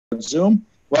Zoom.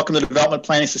 Welcome to the Development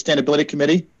Planning Sustainability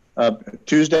Committee,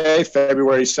 Tuesday,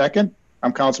 February 2nd.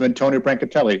 I'm Councilman Tony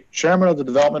Brancatelli, Chairman of the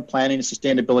Development Planning and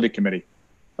Sustainability Committee.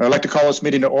 I'd like to call this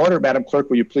meeting to order. Madam Clerk,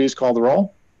 will you please call the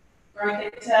roll?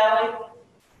 Brancatelli.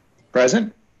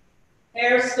 Present.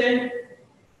 Hairston.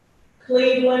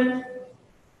 Cleveland.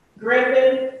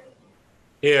 Griffin.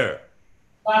 Here.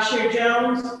 Bashir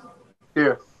Jones.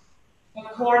 Here.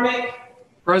 McCormick.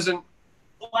 Present.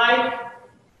 White.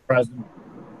 Present.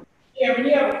 Chairman,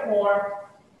 you have a quorum.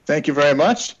 Thank you very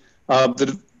much.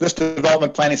 This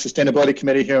Development Planning Sustainability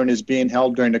Committee hearing is being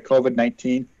held during the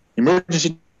COVID-19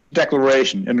 emergency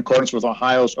declaration in accordance with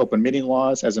Ohio's open meeting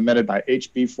laws as amended by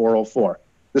HB 404.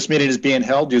 This meeting is being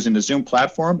held using the Zoom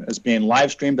platform, is being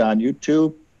live streamed on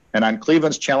YouTube and on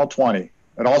Cleveland's Channel 20.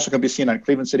 It also can be seen on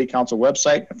Cleveland City Council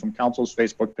website and from Council's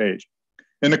Facebook page.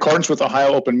 In accordance with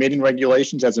Ohio open meeting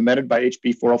regulations as amended by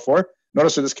HB 404,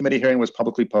 notice of this committee hearing was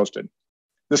publicly posted.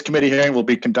 This committee hearing will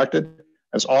be conducted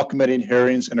as all committee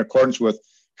hearings in accordance with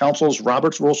Council's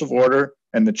Roberts Rules of Order,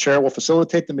 and the chair will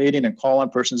facilitate the meeting and call on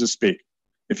persons to speak.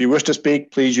 If you wish to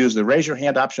speak, please use the raise your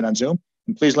hand option on Zoom,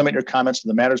 and please limit your comments to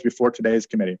the matters before today's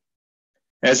committee.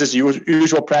 As is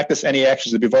usual practice, any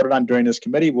actions to be voted on during this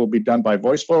committee will be done by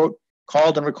voice vote,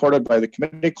 called and recorded by the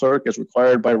committee clerk as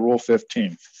required by Rule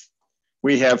 15.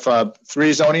 We have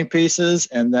 3 zoning pieces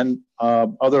and then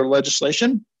other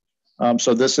legislation.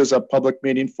 So this is a public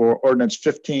meeting for Ordinance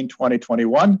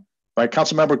 15-2021 by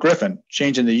Councilmember Griffin,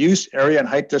 changing the use, area, and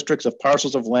height districts of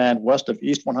parcels of land west of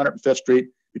East 105th Street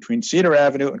between Cedar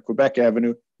Avenue and Quebec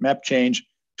Avenue, map change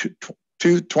to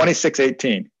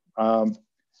 2618.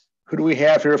 Who do we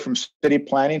have here from City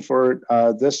Planning for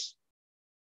this?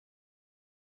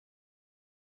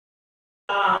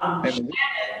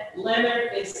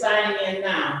 Leonard is signing in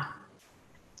now.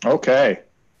 Okay.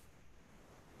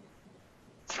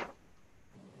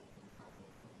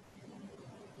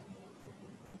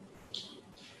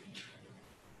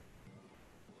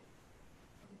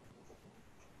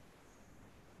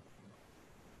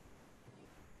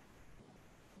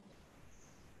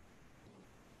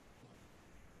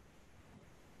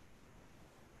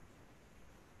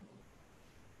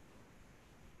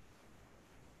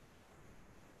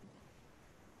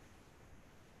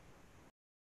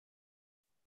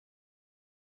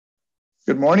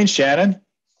 Good morning, Shannon.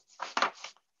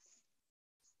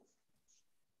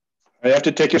 You have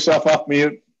to take yourself off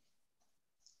mute.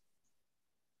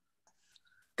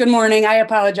 Good morning. I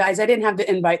apologize. I didn't have the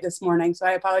invite this morning, so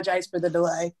I apologize for the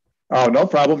delay. Oh, no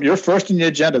problem. You're first in the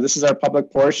agenda. This is our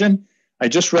public portion. I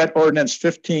just read Ordinance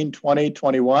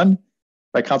 15-2021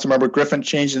 by Councilmember Griffin,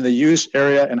 changing the use,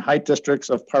 area, and height districts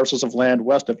of parcels of land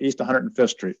west of East 105th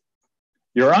Street.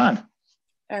 You're on.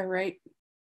 All right.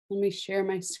 Let me share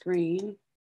my screen.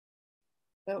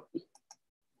 Oh.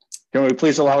 Can we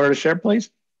please allow her to share, please?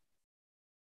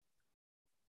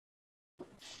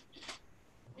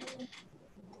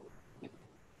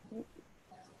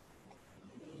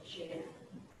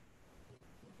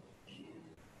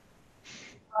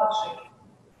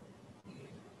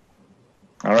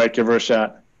 All right, give her a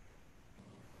shot.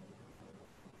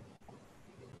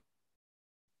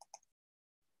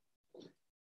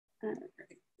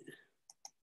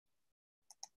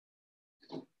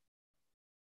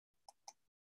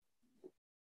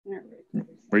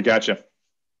 We got you.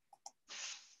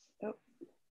 Oh.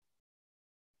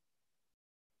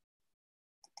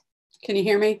 Can you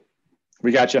hear me?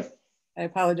 We got you. I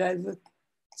apologize.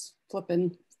 It's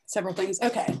flipping several things.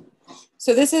 Okay.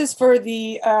 So this is for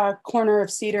the corner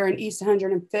of Cedar and East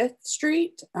 105th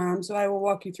Street. So I will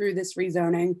walk you through this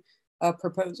rezoning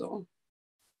proposal.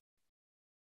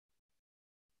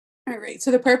 All right.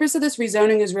 So the purpose of this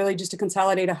rezoning is really just to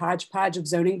consolidate a hodgepodge of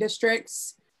zoning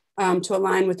districts to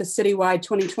align with the citywide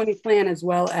 2020 plan, as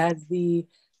well as the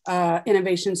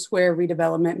Innovation Square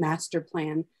redevelopment master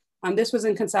plan. This was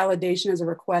in consolidation as a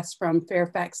request from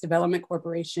Fairfax Development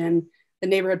Corporation, the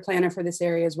neighborhood planner for this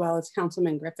area, as well as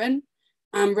Councilman Griffin.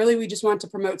 Really, we just want to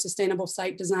promote sustainable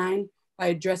site design by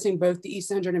addressing both the East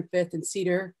 105th and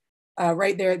Cedar.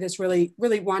 Right there, this really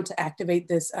want to activate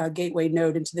this gateway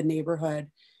node into the neighborhood,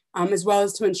 as well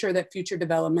as to ensure that future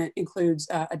development includes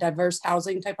a diverse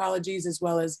housing typologies, as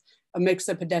well as a mix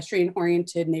of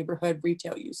pedestrian-oriented neighborhood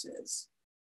retail uses.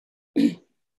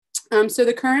 So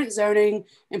the current zoning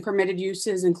and permitted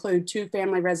uses include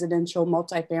 2-family residential,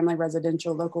 multifamily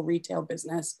residential, local retail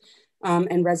business,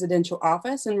 and residential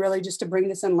office. And really just to bring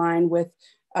this in line with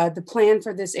the plan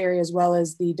for this area, as well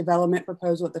as the development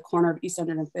proposal at the corner of East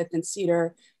 105th and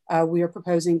Cedar, we are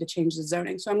proposing to change the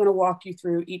zoning. So I'm going to walk you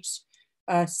through each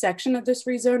section of this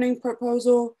rezoning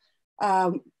proposal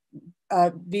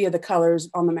via the colors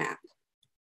on the map.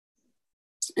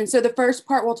 And so the first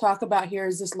part we'll talk about here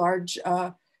is this large,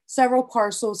 several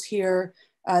parcels here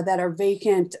that are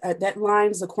vacant that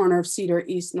lines the corner of Cedar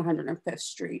East and 105th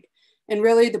Street. And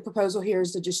really the proposal here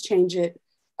is to just change it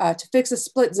to fix a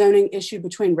split zoning issue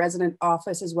between resident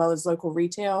office as well as local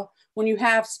retail. When you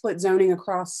have split zoning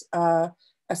across a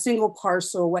single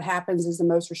parcel, what happens is the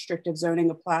most restrictive zoning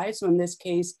applies. So in this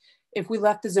case, if we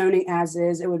left the zoning as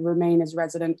is, it would remain as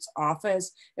resident's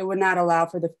office. It would not allow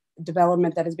for the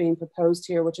development that is being proposed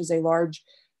here, which is a large,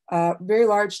 very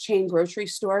large chain grocery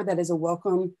store that is a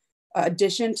welcome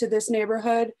addition to this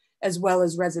neighborhood, as well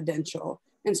as residential.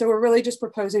 And so we're really just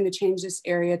proposing to change this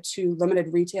area to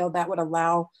limited retail that would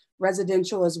allow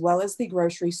residential as well as the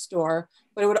grocery store,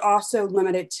 but it would also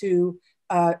limit it to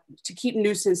keep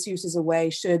nuisance uses away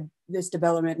should this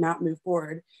development not move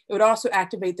forward. It would also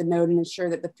activate the node and ensure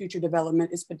that the future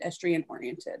development is pedestrian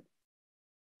oriented.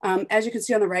 As you can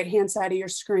see on the right-hand side of your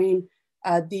screen,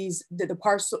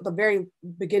 the very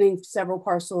beginning several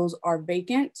parcels are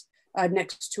vacant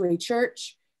next to a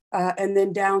church. And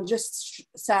then down just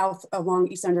south along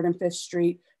East 105th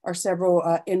Street are several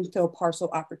infill parcel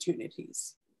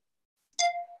opportunities.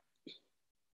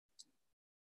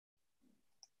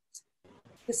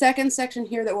 The second section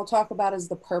here that we'll talk about is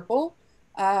the purple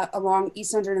along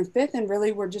East 105th. And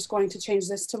really we're just going to change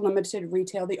this to limited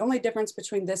retail. The only difference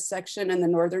between this section and the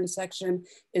northern section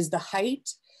is the height.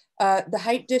 The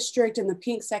height district in the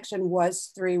pink section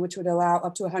was 3, which would allow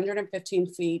up to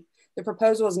 115 feet. The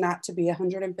proposal is not to be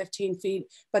 115 feet,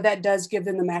 but that does give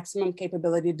them the maximum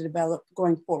capability to develop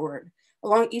going forward.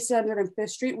 Along East 105th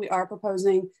Street, we are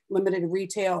proposing limited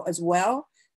retail as well,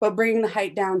 but bringing the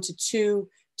height down to 2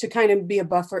 to kind of be a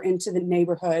buffer into the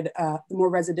neighborhood, the more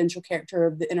residential character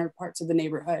of the inner parts of the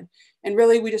neighborhood. And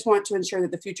really, we just want to ensure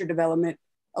that the future development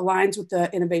aligns with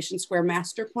the Innovation Square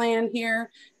master plan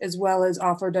here, as well as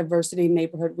offer diversity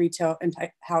neighborhood retail and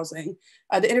type housing.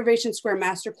 The Innovation Square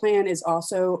master plan is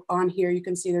also on here. You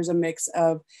can see there's a mix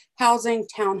of housing,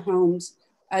 townhomes,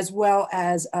 as well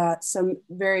as some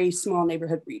very small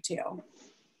neighborhood retail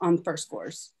on the first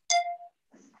floors.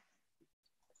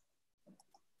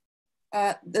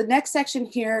 The next section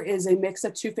here is a mix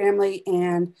of 2-family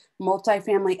and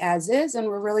multifamily as is, and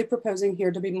we're really proposing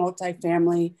here to be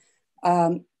multifamily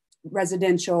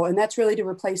residential, and that's really to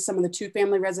replace some of the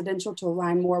 2-family residential to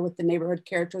align more with the neighborhood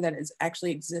character that is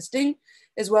actually existing,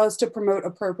 as well as to promote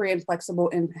appropriate and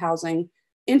flexible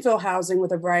infill housing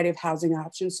with a variety of housing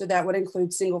options. So that would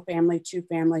include single family,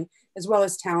 2-family, as well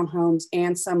as townhomes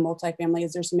and some multifamily,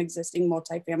 as there's some existing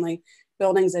multifamily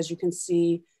buildings, as you can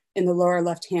see in the lower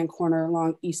left-hand corner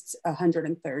along East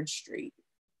 103rd Street.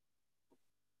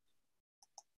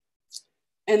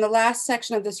 And the last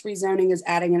section of this rezoning is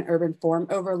adding an urban form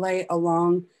overlay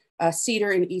along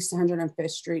Cedar and East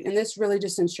 105th Street. And this really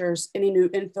just ensures any new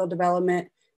infill development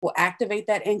will activate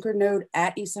that anchor node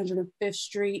at East 105th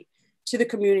Street to the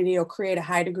community. It'll create a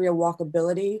high degree of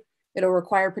walkability. It'll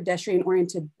require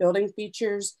pedestrian-oriented building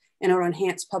features, and it'll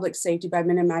enhance public safety by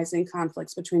minimizing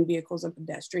conflicts between vehicles and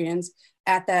pedestrians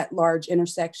at that large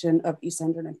intersection of East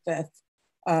 105th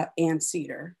and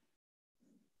Cedar.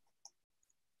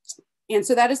 And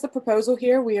so that is the proposal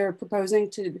here. We are proposing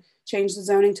to change the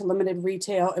zoning to limited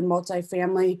retail and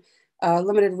multifamily,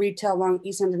 limited retail along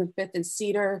East 105th and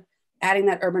Cedar, adding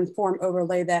that urban form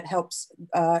overlay that helps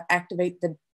activate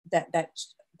that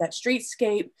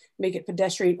streetscape, make it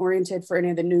pedestrian oriented for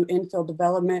any of the new infill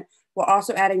development, while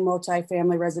also adding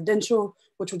multifamily residential,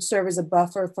 which would serve as a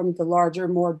buffer from the larger,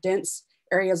 more dense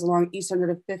areas along East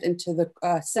 105th into the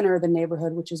center of the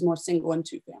neighborhood, which is more single and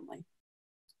 2-family.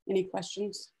 Any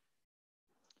questions?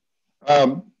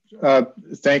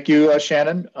 Thank you,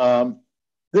 Shannon.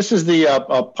 This is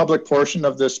the public portion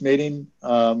of this meeting.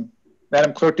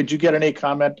 Madam Clerk, did you get any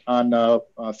comment on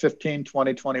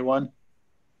 15/2021?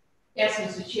 Yes,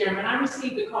 Mr. Chairman. I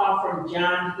received a call from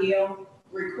John Hill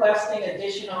requesting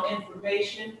additional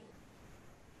information.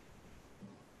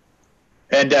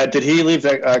 And did he leave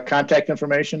the contact for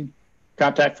him?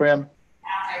 Contact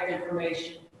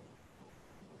information.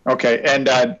 Okay, and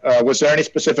was there any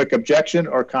specific objection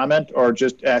or comment, or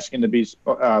just asking to be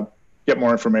get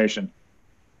more information?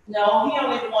 No, he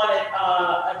only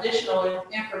wanted additional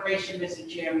information, Mr.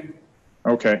 Chairman.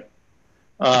 Okay.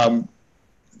 I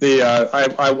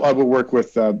will work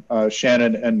with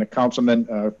Shannon and the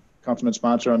councilman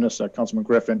sponsor on this, Councilman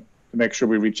Griffin, to make sure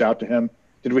we reach out to him.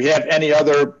 Did we have any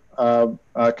other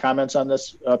comments on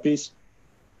this piece?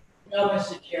 No,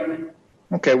 Mr. Chairman.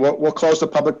 Okay, we'll close the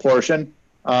public portion.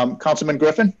 Councilman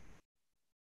Griffin?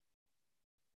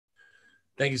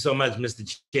 Thank you so much,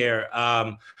 Mr. Chair.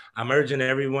 I'm urging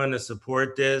everyone to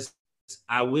support this.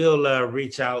 I will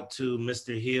reach out to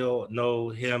Mr. Hill, know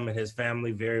him and his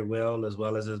family very well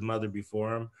as his mother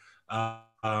before him.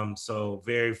 So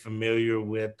very familiar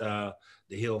with the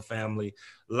Hill family.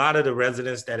 A lot of the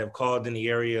residents that have called in the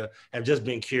area have just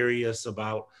been curious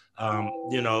about,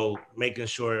 you know, making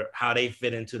sure how they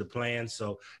fit into the plan.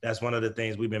 So that's one of the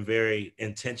things we've been very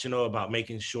intentional about,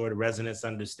 making sure the residents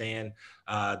understand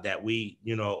that we,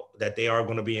 you know, that they are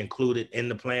going to be included in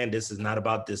the plan. This is not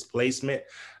about displacement.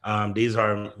 These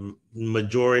are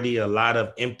majority, a lot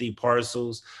of empty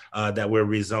parcels that we're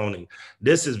rezoning.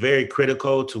 This is very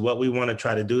critical to what we want to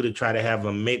try to do, to try to have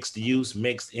a mixed use,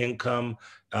 mixed income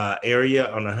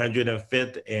area on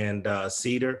 105th and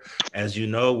Cedar. As you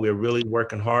know, we're really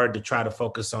working hard to try to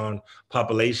focus on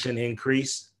population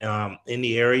increase in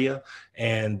the area,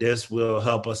 and this will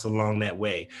help us along that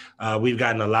way. We've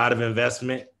gotten a lot of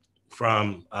investment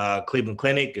from Cleveland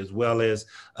Clinic as well as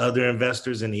other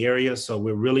investors in the area. So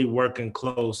we're really working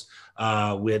close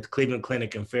with Cleveland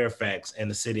Clinic and Fairfax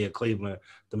and the city of Cleveland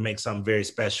to make something very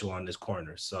special on this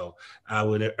corner. So I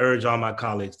would urge all my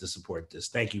colleagues to support this.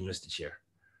 Thank you, Mr. Chair.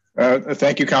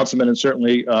 Thank you, Councilman, and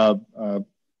certainly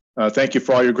thank you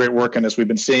for all your great work on this. We've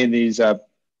been seeing these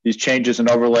changes and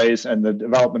overlays and the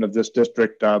development of this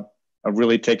district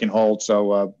really taking hold.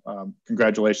 So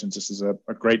congratulations. This is a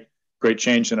great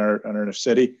change in our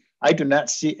city. I do not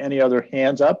see any other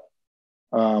hands up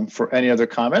for any other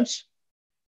comments.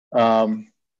 With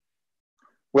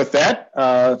that,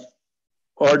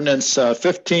 Ordinance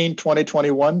 15,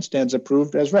 2021 stands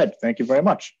approved as read. Thank you very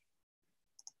much.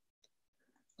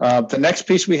 The next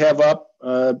piece we have up,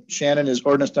 Shannon, is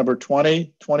ordinance number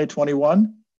 20,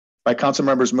 2021 by Council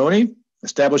Members Mooney,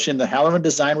 establishing the Halloran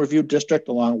Design Review District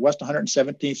along West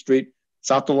 117th Street,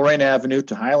 south of Lorraine Avenue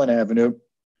to Highland Avenue,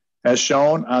 as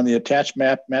shown on the attached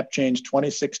map change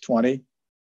 2620.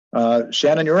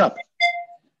 Shannon, you're up.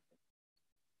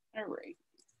 All right.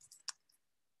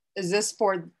 Is this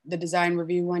for the design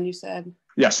review one you said?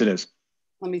 Yes, it is.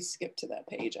 Let me skip to that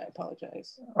page. I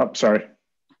apologize. Oh, sorry.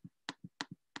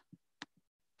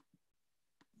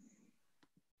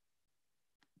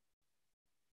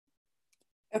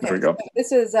 Okay, there we go. So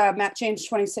this is map change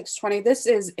 2620. This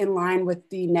is in line with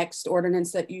the next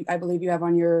ordinance that I believe you have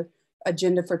on your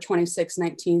agenda for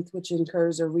 2619th, which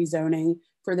incurs a rezoning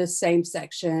for this same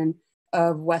section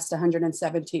of West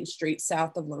 117th Street,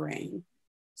 south of Lorraine.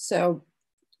 So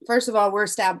first of all,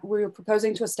 we're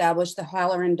proposing to establish the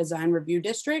Halloran Design Review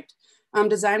District.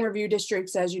 Design review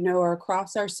districts, as you know, are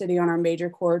across our city on our major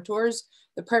corridors.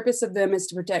 The purpose of them is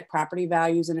to protect property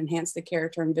values and enhance the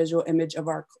character and visual image of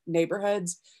our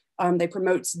neighborhoods. They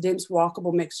promote dense,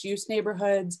 walkable, mixed-use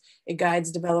neighborhoods. It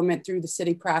guides development through the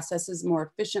city processes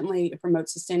more efficiently. It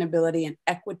promotes sustainability and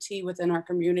equity within our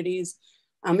communities.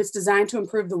 It's designed to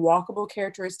improve the walkable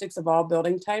characteristics of all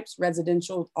building types,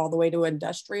 residential all the way to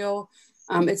industrial.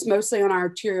 It's mostly on our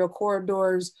arterial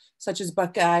corridors, such as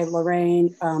Buckeye,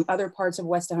 Lorraine, other parts of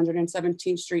West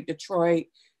 117th Street, Detroit,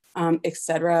 et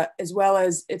cetera, as well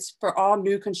as it's for all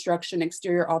new construction,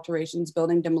 exterior alterations,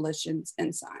 building demolitions,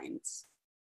 and signs.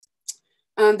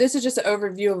 This is just an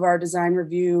overview of our design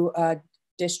review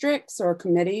districts or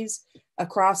committees.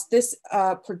 Across this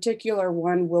particular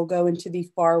one will go into the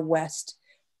far west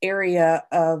area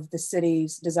of the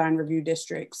city's design review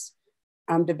districts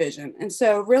division. And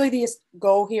so really the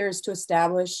goal here is to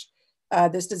establish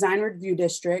this design review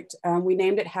district. We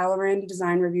named it Halloran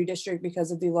Design Review District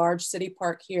because of the large city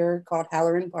park here called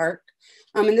Halloran Park.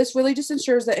 And this really just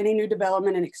ensures that any new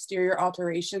development and exterior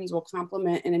alterations will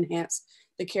complement and enhance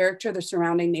the character of the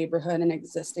surrounding neighborhood and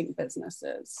existing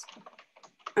businesses.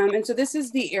 And so this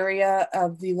is the area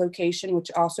of the location,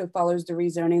 which also follows the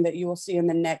rezoning that you will see in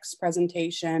the next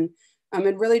presentation.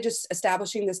 And really just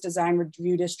establishing this design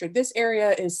review district. This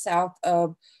area is south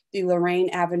of the Lorraine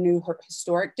Avenue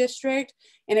Historic District,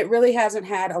 and it really hasn't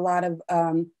had a lot of,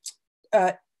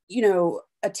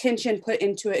 attention put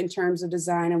into it in terms of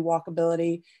design and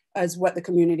walkability as what the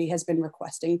community has been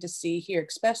requesting to see here,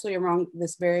 especially around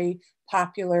this very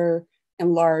popular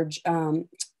and large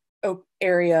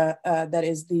area that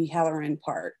is the Halloran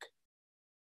Park.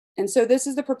 And so this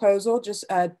is the proposal, just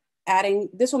adding,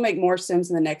 this will make more sense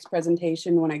in the next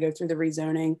presentation when I go through the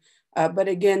rezoning. But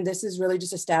again, this is really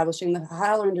just establishing the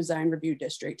Halloran Design Review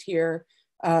District here,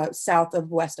 south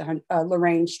of West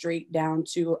Lorraine Street down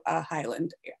to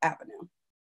Highland Avenue.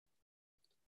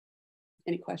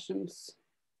 Any questions?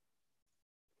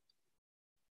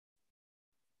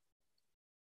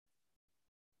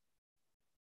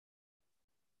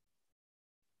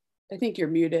 I think you're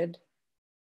muted.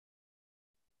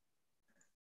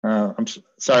 I'm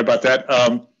sorry about that.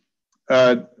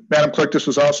 Madam Clerk, this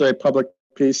was also a public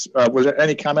piece. Was there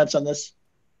any comments on this?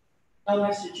 No,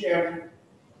 Mr. Chairman.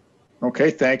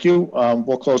 Okay, thank you.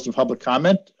 We'll close the public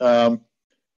comment.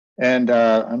 And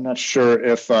I'm not sure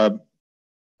if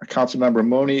Councilmember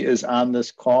Mooney is on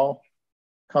this call.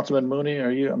 Councilman Mooney,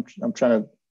 are you? I'm trying to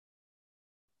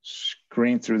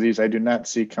screen through these. I do not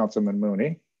see Councilman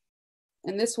Mooney.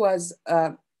 And this was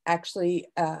actually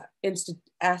the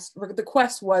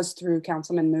request was through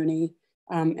Councilman Mooney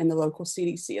and the local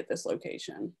CDC at this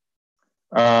location.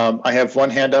 I have one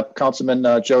hand up, Councilman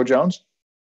Joe Jones.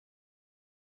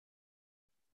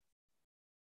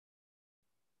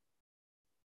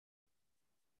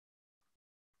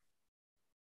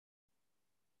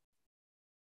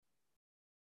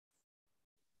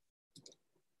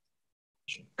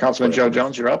 Councilman Joe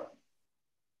Jones, you're up.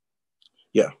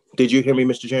 Yeah. Did you hear me,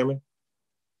 Mr. Chairman?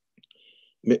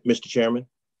 Mr. Chairman?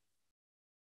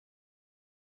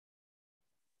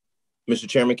 Mr.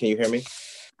 Chairman, can you hear me?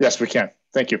 Yes, we can.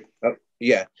 Thank you.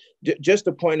 Yeah. Just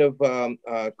a point of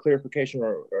clarification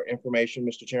or information,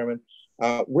 Mr. Chairman.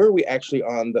 Where are we actually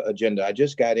on the agenda? I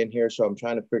just got in here, so I'm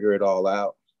trying to figure it all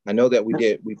out. I know that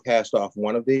we passed off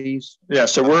one of these. Yeah,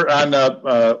 so we're on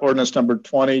ordinance number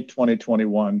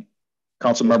 2021.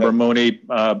 Councilmember Okay. Mooney,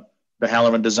 the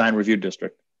Halloran Design Review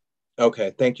District.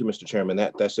 Okay, thank you, Mr. Chairman.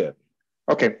 That's it.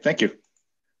 Okay, thank you.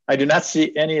 I do not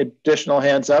see any additional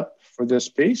hands up for this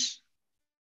piece.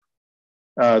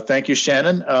 Thank you,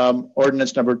 Shannon.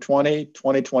 Ordinance number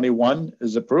 2021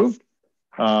 is approved.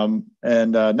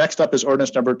 Next up is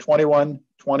ordinance number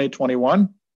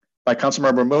 2021 by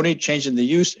Councilmember Mooney, changing the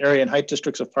use, area, and height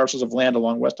districts of parcels of land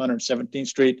along West 117th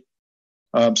Street,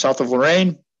 south of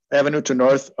Lorraine Avenue to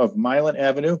north of Milan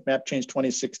Avenue. Map change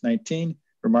 2619.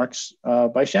 Remarks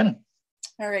by Shannon.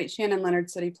 All right, Shannon Leonard,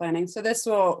 City Planning. So this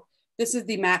is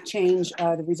the map change,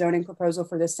 the rezoning proposal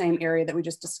for the same area that we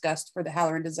just discussed for the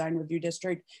Halloran Design Review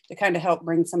District to kind of help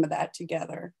bring some of that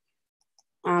together.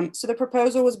 So the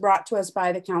proposal was brought to us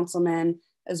by the councilman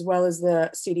as well as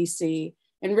the CDC.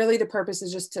 And really the purpose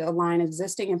is just to align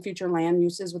existing and future land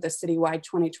uses with a citywide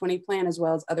 2020 plan, as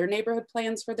well as other neighborhood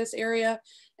plans for this area,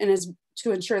 and is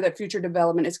to ensure that future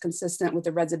development is consistent with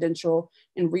the residential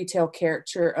and retail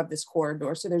character of this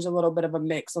corridor. So there's a little bit of a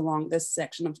mix along this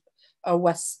section of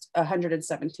West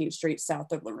 117th Street,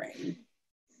 south of Lorraine.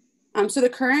 So the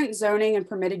current zoning and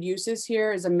permitted uses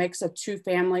here is a mix of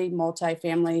two-family,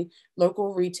 multifamily,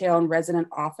 local retail, and resident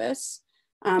office.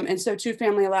 And so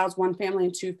two-family allows one family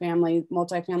and two-family,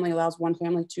 multifamily allows one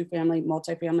family, two-family,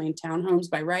 multifamily, and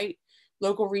townhomes by right.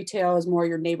 Local retail is more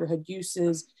your neighborhood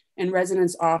uses, and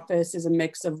residence office is a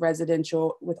mix of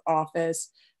residential with office.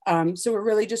 So we're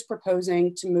really just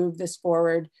proposing to move this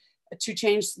forward to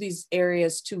change these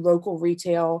areas to local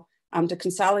retail, to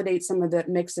consolidate some of the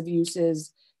mix of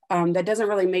uses. That doesn't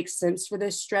really make sense for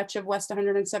this stretch of West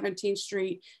 117th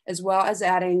Street, as well as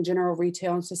adding general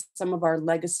retail into some of our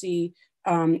legacy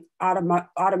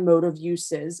automotive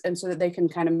uses, and so that they can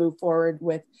kind of move forward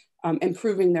with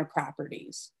improving their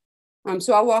properties.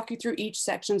 So I'll walk you through each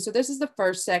section. So this is the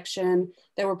first section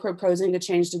that we're proposing to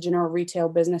change to general retail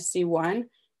business C1.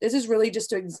 This is really just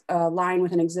to align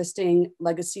with an existing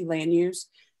legacy land use.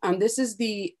 This is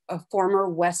the former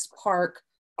West Park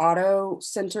Auto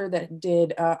Center that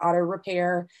did auto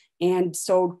repair and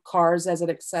sold cars as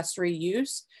an accessory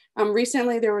use.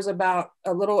 Recently, there was about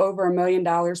a little over $1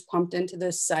 million pumped into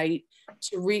this site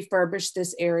to refurbish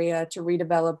this area, to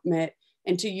redevelop it,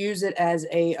 and to use it as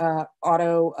a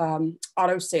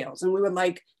auto sales. And we would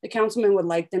like, the councilman would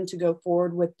like them to go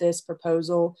forward with this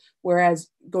proposal, whereas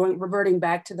reverting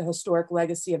back to the historic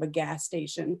legacy of a gas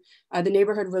station. The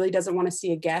neighborhood really doesn't want to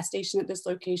see a gas station at this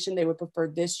location. They would prefer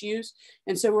this use.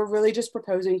 And so we're really just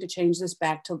proposing to change this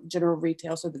back to general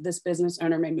retail so that this business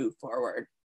owner may move forward.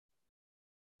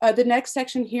 The next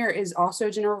section here is also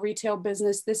general retail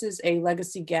business. This is a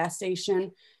legacy gas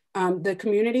station. The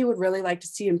community would really like to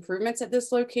see improvements at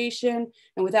this location,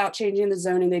 and without changing the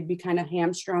zoning, they'd be kind of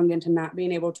hamstrung into not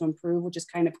being able to improve, which has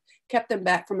kind of kept them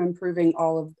back from improving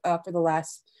all of for the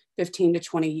last 15 to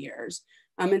 20 years.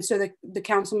 And so the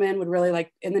councilman would really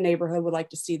like, in the neighborhood, would like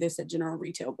to see this at general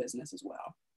retail business as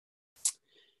well.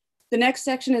 The next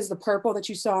section is the purple that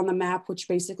you saw on the map, which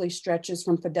basically stretches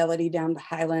from Fidelity down to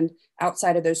Highland.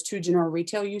 Outside of those two general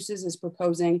retail uses is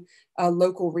proposing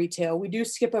local retail. We do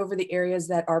skip over the areas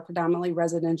that are predominantly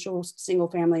residential,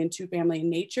 single family and two family in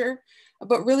nature,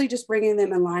 but really just bringing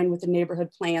them in line with the neighborhood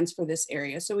plans for this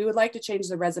area. So we would like to change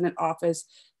the resident office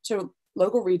to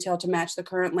local retail to match the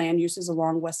current land uses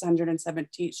along West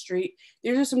 117th Street.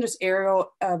 These are some just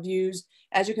aerial views.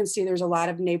 As you can see, there's a lot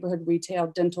of neighborhood retail,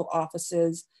 dental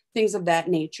offices, things of that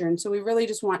nature. And so we really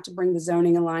just want to bring the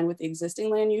zoning in line with the existing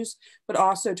land use, but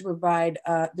also to provide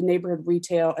the neighborhood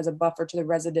retail as a buffer to the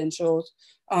residential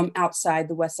outside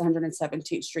the West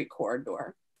 117th Street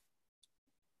corridor.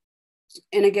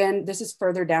 And again, this is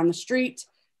further down the street,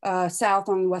 south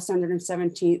on West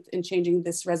 117th, and changing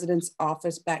this residence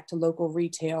office back to local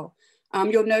retail.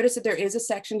 You'll notice that there is a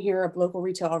section here of local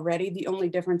retail already. The only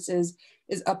difference is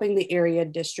upping the area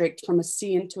district from a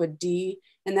C into a D,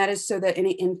 and that is so that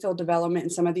any infill development in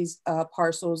some of these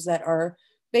parcels that are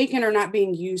vacant or not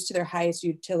being used to their highest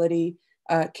utility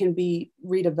can be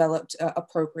redeveloped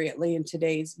appropriately in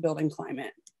today's building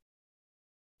climate.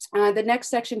 The next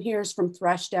section here is from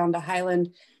Thrush down to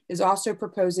Highland, is also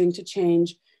proposing to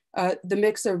change the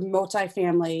mix of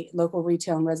multifamily, local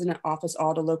retail, and resident office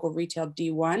all to local retail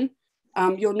D1.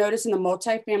 You'll notice in the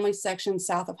multifamily section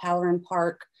south of Halloran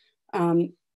Park,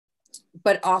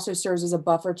 but also serves as a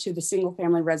buffer to the single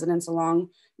family residents along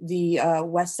the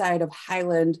west side of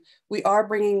Highland. We are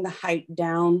bringing the height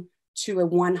down to a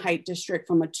 1 height district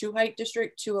from a 2 height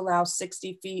district to allow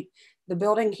 60 feet. The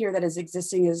building here that is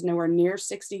existing is nowhere near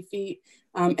 60 feet.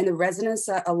 And the residents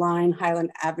that align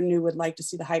Highland Avenue would like to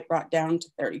see the height brought down to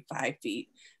 35 feet.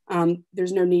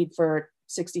 There's no need for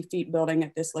 60 feet building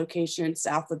at this location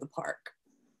south of the park.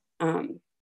 And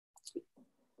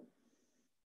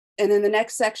then the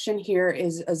next section here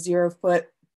is a 0-foot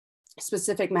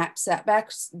specific map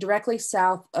setbacks directly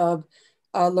south of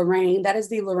Lorraine. That is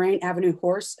the Lorraine Avenue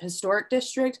Horse Historic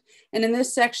District. And in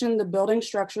this section, the building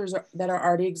structures that are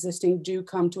already existing do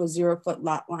come to a 0-foot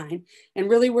lot line. And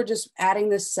really we're just adding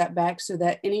this setback so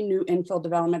that any new infill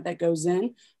development that goes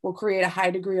in will create a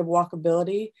high degree of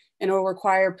walkability, and it will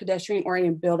require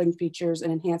pedestrian-oriented building features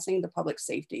and enhancing the public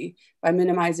safety by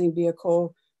minimizing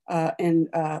vehicle and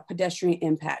pedestrian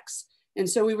impacts. And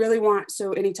so we really want,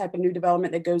 so any type of new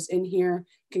development that goes in here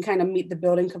can kind of meet the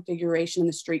building configuration and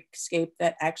the streetscape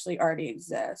that actually already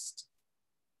exists.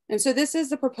 And so this is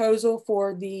the proposal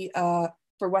for the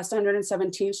for West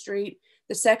 117th Street.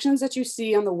 The sections that you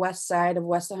see on the west side of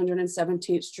West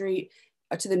 117th Street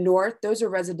to the north, those are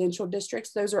residential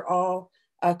districts. Those are all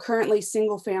currently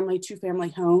single family,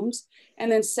 2-family homes.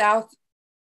 And then south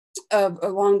of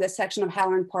along this section of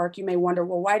Halloran Park, you may wonder,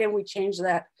 well, why didn't we change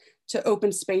that to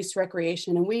open space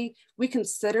recreation? And we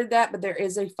considered that, but there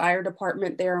is a fire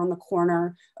department there on the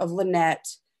corner of Lynette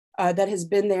that has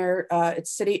been there.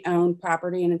 It's city-owned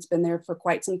property and it's been there for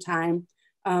quite some time.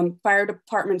 Fire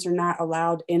departments are not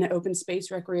allowed in open space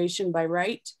recreation by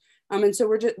right. And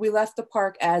so we left the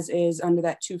park as is under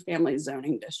that 2-family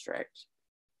zoning district.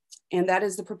 And that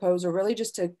is the proposal, really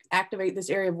just to activate this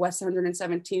area of West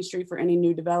 117th Street for any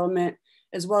new development,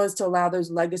 as well as to allow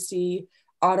those legacy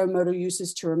automotive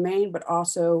uses to remain, but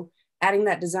also adding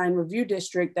that design review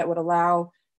district that would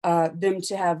allow them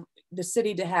to have, the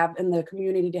city to have, and the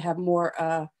community to have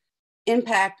more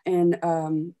impact and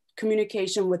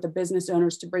communication with the business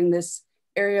owners to bring this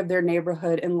area of their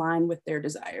neighborhood in line with their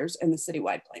desires and the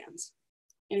citywide plans.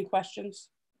 Any questions?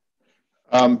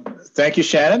 Thank you,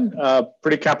 Shannon.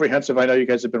 Pretty comprehensive. I know you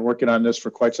guys have been working on this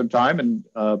for quite some time, and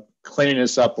cleaning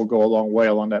this up will go a long way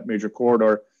along that major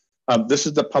corridor. This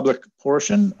is the public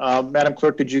portion. Madam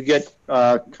Clerk, did you get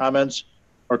comments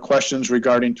or questions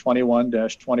regarding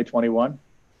 21-2021?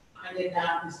 I did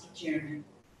not, Mr. Chairman.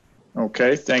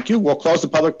 Okay, thank you. We'll close the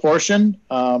public portion.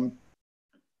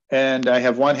 And I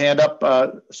have one hand up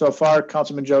so far,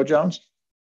 Councilman Joe Jones.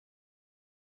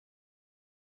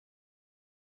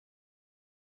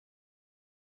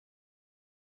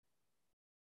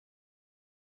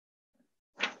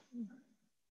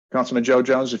 Councilman Joe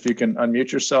Jones, if you can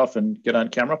unmute yourself and get on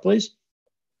camera, please.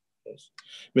 Yes.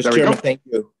 Mr. Chairman, thank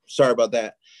you. Sorry about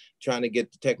that. Trying to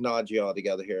get the technology all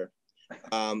together here.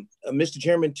 Mr.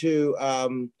 Chairman, to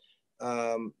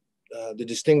the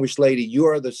distinguished lady, you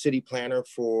are the city planner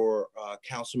for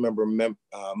Councilmember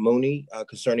Mooney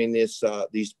concerning this,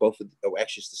 these both,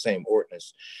 actually it's the same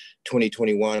ordinance,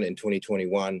 2021 and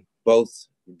 2021, both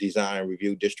design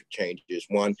review district changes.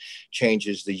 One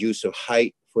changes the use of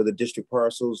height for the district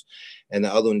parcels, and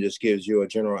the other one just gives you a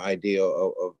general idea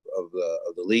of the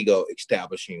legal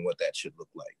establishing what that should look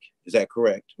like. Is that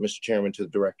correct, Mr. Chairman, to the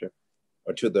director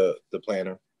or to the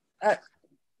planner?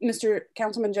 Mr.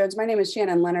 Councilman Jones, my name is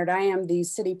Shannon Leonard. I am the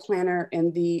city planner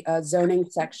in the zoning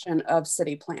section of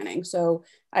city planning. So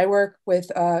I work with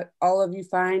all of you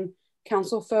fine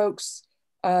council folks,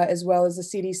 as well as the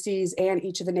CDCs and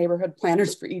each of the neighborhood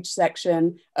planners for each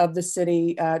section of the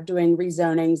city, doing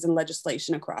rezonings and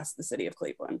legislation across the city of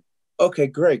Cleveland. Okay,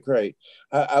 great, great.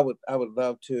 I would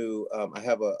love to, I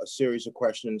have a series of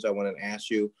questions I want to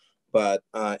ask you. But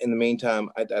in the meantime,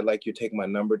 I'd like you to take my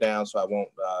number down so I won't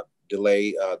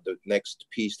delay the next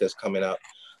piece that's coming up.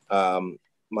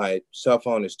 My cell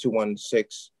phone is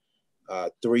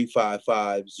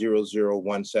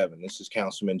 216-355-0017. This is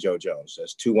Councilman Joe Jones.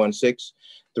 That's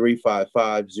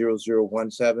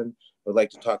 216-355-0017. I'd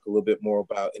like to talk a little bit more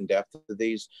about in depth of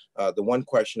these. The one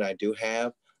question I do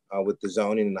have with the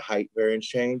zoning and the height variance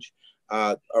change,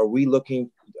 are we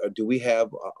looking, do we have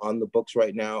on the books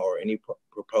right now or any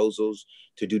proposals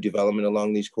to do development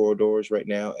along these corridors right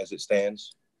now as it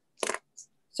stands?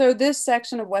 So this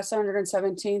section of West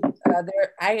 117th,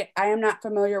 I am not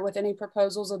familiar with any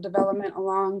proposals of development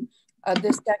along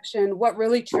this section. What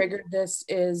really triggered this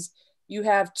is you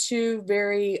have two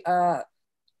very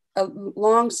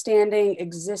long-standing,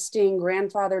 existing,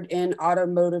 grandfathered in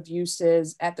automotive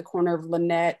uses at the corner of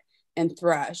Lynette and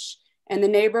Thrush. And the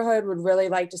neighborhood would really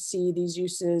like to see these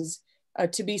uses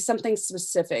to be something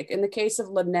specific. In the case of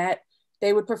Lynette,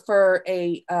 they would prefer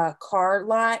a car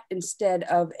lot instead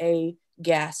of a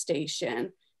gas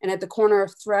station. And at the corner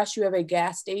of Thrush, you have a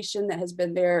gas station that has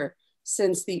been there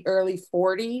since the early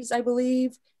 40s, I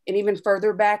believe, and even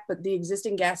further back, but the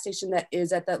existing gas station that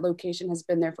is at that location has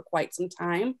been there for quite some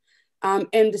time.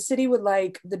 And the city would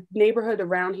like, the neighborhood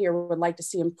around here would like to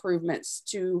see improvements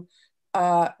to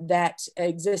that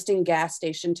existing gas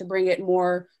station to bring it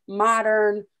more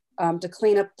modern, to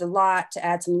clean up the lot, to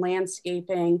add some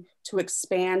landscaping, to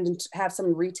expand and to have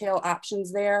some retail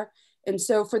options there. And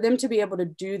so for them to be able to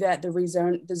do that,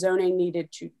 the zoning needed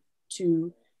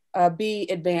to be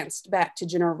advanced back to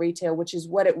general retail, which is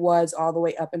what it was all the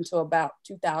way up until about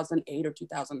 2008 or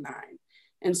 2009.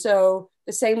 And so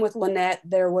the same with Lynette,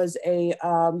 there was a,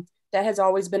 that has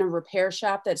always been a repair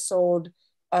shop that sold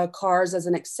cars as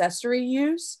an accessory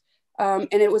use.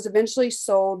 And it was eventually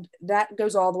sold, that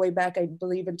goes all the way back, I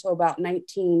believe, until about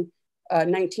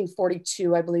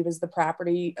 1942, I believe is the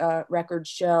property records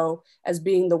show, as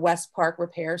being the West Park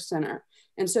Repair Center.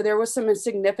 And so there was some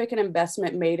significant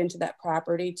investment made into that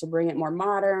property to bring it more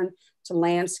modern, to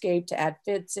landscape, to add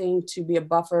fencing, to be a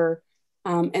buffer.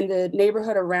 And the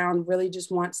neighborhood around really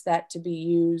just wants that to be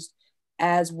used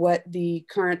as what the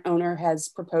current owner has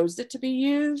proposed it to be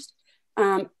used.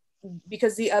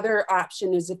 Because the other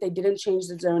option is if they didn't change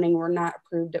the zoning, or not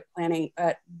approved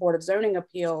at Board of Zoning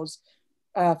Appeals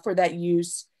for that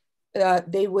use,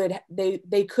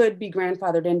 they could be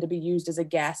grandfathered in to be used as a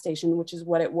gas station, which is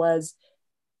what it was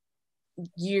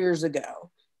years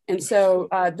ago. And so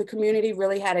the community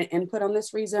really had an input on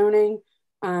this rezoning.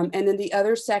 And then the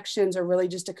other sections are really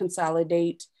just to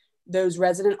consolidate those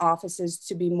resident offices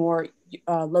to be more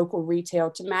local retail,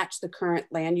 to match the current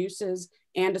land uses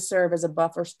and to serve as a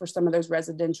buffer for some of those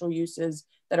residential uses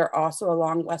that are also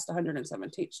along West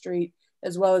 117th Street,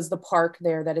 as well as the park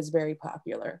there that is very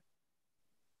popular.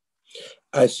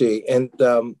 I see, and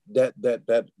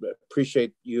that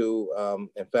appreciate you.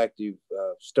 In fact, you've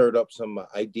stirred up some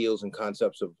ideals and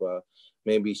concepts of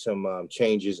maybe some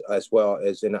changes as well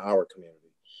as in our community.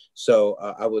 So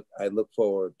I look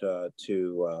forward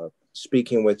to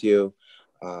speaking with you,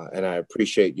 and I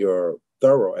appreciate your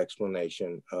thorough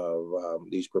explanation of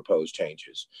these proposed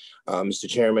changes. Mr.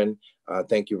 Chairman,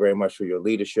 thank you very much for your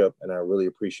leadership, and I really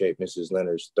appreciate Mrs.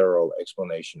 Leonard's thorough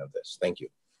explanation of this. Thank you.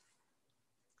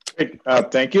 Great,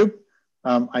 thank you.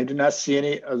 I do not see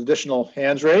any additional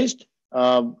hands raised.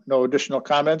 No additional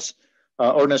comments.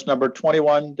 Ordinance number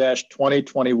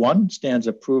 21-2021 stands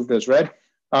approved as read.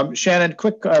 Shannon,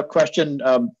 quick question.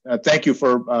 Thank you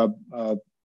for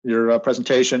your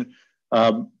presentation.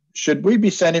 Should we be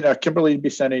sending, Kimberly be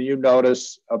sending you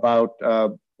notice about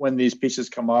when these pieces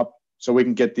come up so we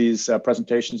can get these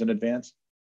presentations in advance?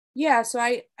 Yeah, so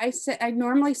I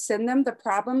normally send them. The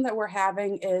problem that we're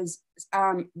having is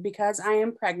because I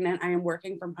am pregnant, I am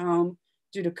working from home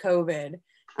due to COVID.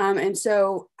 And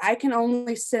so I can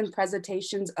only send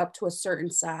presentations up to a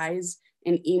certain size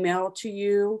in email to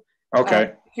you,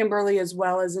 okay, Kimberly, as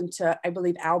well as into, I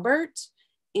believe, Albert.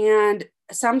 And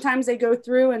sometimes they go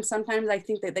through and sometimes I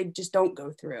think that they just don't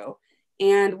go through.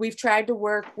 And we've tried to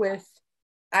work with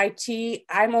IT.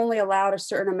 I'm only allowed a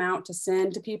certain amount to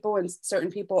send to people, and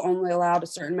certain people only allowed a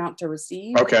certain amount to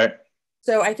receive. Okay.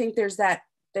 So I think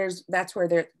that's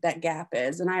where that gap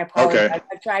is. And I apologize. Okay.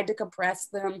 I tried to compress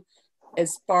them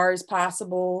as far as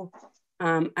possible.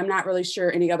 I'm not really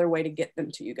sure any other way to get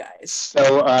them to you guys.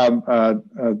 So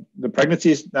the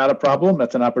pregnancy is not a problem.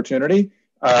 That's an opportunity.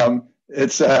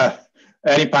 It's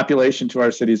adding population to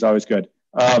our city is always good.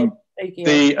 Thank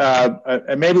you.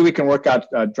 And maybe we can work out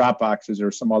drop boxes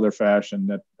or some other fashion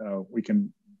that we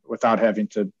can, without having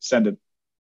to send it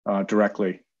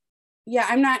directly. Yeah,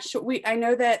 I'm not sure. I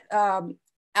know that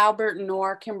Albert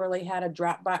nor Kimberly had a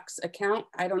Dropbox account.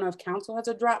 I don't know if council has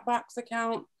a Dropbox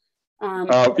account.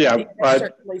 Yeah, that's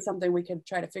certainly something we could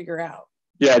try to figure out.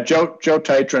 Yeah, Joe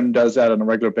Tatron does that on a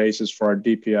regular basis for our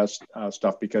DPS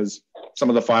stuff because some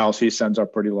of the files he sends are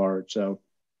pretty large. So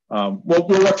we'll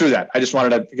work through that. I just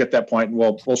wanted to get that point, and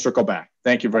we'll circle back.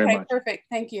 Thank you very much. Perfect.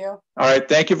 Thank you. All right.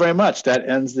 Thank you very much. That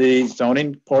ends the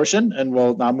zoning portion, and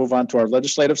we'll now move on to our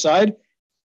legislative side.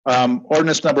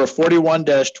 Ordinance number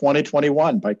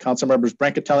 41-2021 by Council Members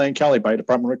Brancatelli and Kelly by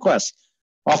department request.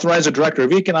 Authorize the Director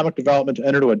of Economic Development to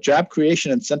enter into a job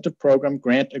creation incentive program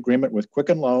grant agreement with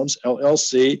Quicken Loans,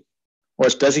 LLC, or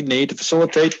its designee to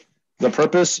facilitate the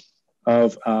purpose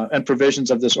of and provisions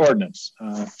of this ordinance.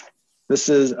 This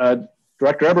is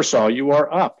Director Ebersol. You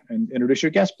are up, and introduce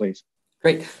your guest, please.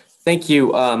 Great. Thank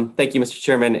you. Thank you, Mr.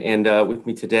 Chairman. And with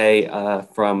me today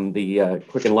from the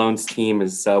Quicken Loans team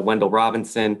is Wendell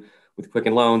Robinson with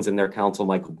Quicken Loans and their counsel,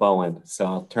 Michael Bowen. So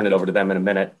I'll turn it over to them in a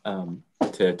minute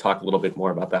to talk a little bit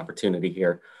more about the opportunity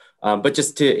here. But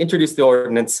just to introduce the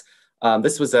ordinance,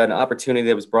 this was an opportunity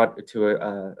that was brought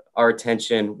to our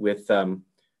attention with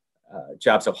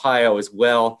Jobs Ohio as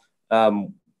well.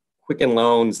 Quicken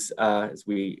Loans, as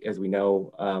we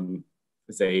know,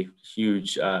 is a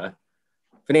huge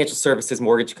financial services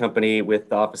mortgage company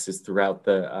with offices throughout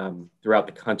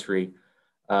the country,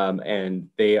 and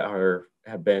they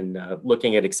have been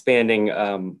looking at expanding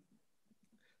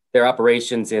their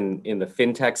operations in the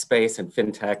fintech space. And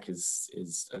fintech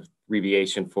is an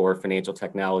abbreviation for financial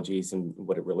technologies, and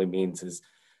what it really means is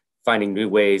finding new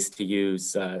ways to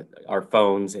use our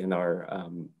phones and our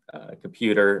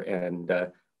computer and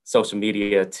social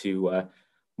media to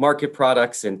market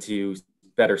products and to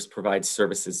better provide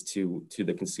services to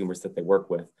the consumers that they work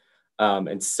with.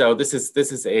 And so this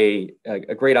is a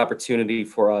great opportunity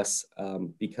for us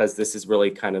because this is really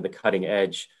kind of the cutting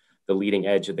edge, the leading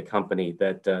edge of the company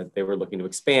that they were looking to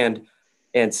expand.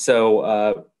 And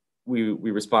so we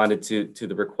responded to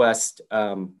the request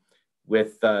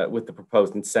with the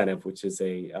proposed incentive, which is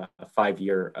a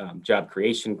 5-year job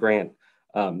creation grant.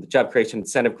 The job creation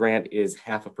incentive grant is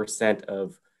 0.5%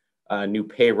 of new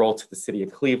payroll to the city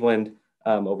of Cleveland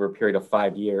over a period of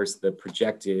 5 years. The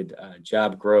projected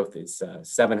job growth is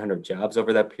 700 jobs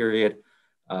over that period,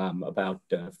 about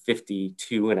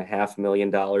 $52.5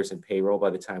 million in payroll by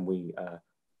the time we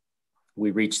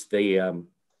reach the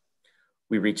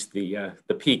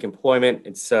peak employment.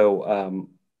 And so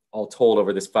all told,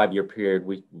 over this 5-year period,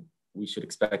 we should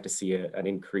expect to see an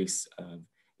increase of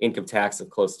income tax of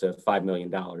close to $5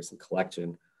 million in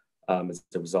collection as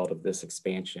a result of this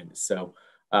expansion. So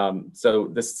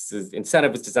this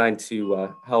incentive is designed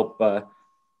to help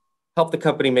the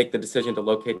company make the decision to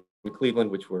locate in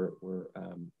Cleveland, which we're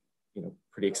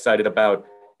pretty excited about.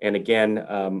 And again,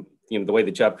 the way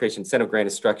the job creation incentive grant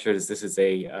is structured is this is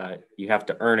you have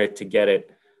to earn it to get it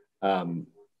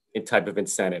in type of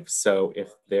incentive. So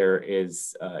if there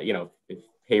is if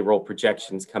payroll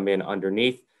projections come in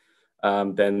underneath,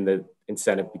 then the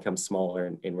incentive becomes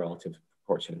smaller in relative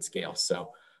proportion and scale.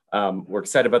 So we're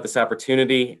excited about this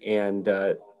opportunity, and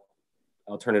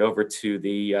I'll turn it over to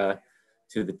the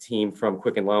team from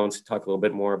Quicken Loans to talk a little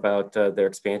bit more about their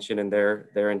expansion and their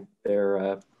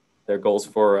goals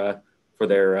for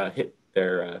their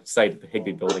site at the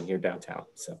Higbee Building here downtown.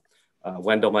 So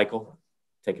Wendell, Michael,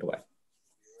 take it away.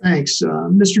 Thanks.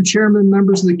 Mr. Chairman,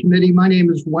 members of the committee, my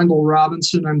name is Wendell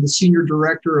Robinson. I'm the Senior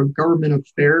Director of Government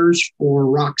Affairs for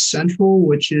Rock Central,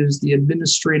 which is the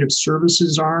administrative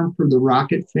services arm for the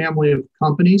Rocket family of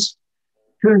companies.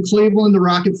 Here in Cleveland, the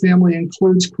Rocket family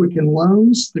includes Quicken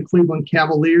Loans, the Cleveland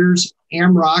Cavaliers,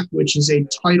 Amrock, which is a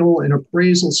title and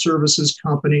appraisal services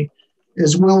company,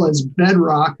 as well as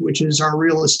Bedrock, which is our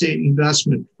real estate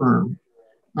investment firm.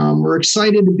 We're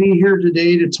excited to be here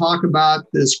today to talk about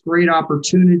this great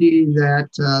opportunity that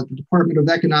the Department of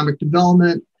Economic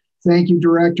Development. Thank you,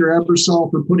 Director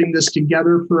Ebersol, for putting this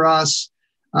together for us.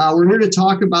 We're here to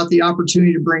talk about the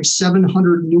opportunity to bring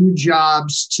 700 new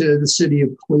jobs to the city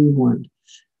of Cleveland.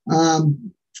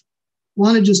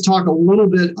 Want to just talk a little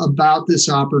bit about this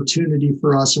opportunity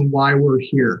for us and why we're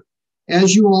here.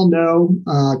 As you all know,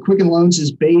 Quicken Loans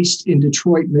is based in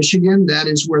Detroit, Michigan. That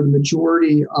is where the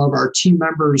majority of our team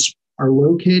members are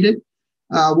located.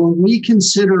 When we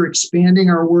consider expanding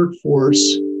our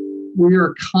workforce, we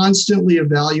are constantly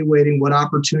evaluating what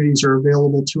opportunities are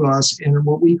available to us in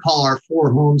what we call our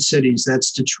 4 home cities.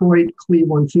 That's Detroit,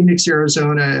 Cleveland, Phoenix,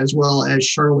 Arizona, as well as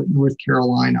Charlotte, North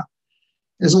Carolina.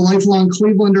 As a lifelong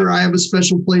Clevelander, I have a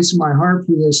special place in my heart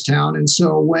for this town. And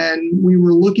so when we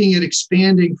were looking at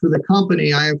expanding for the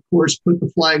company, I, of course, put the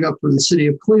flag up for the city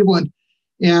of Cleveland.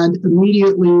 and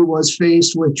immediately was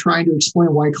faced with trying to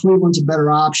explain why Cleveland's a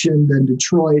better option than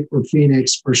Detroit or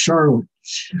Phoenix or Charlotte.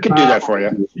 I can do that for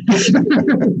you.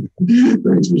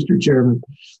 Thanks, Mr. Chairman.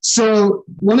 So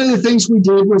one of the things we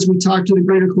did was we talked to the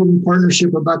Greater Cleveland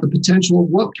Partnership about the potential of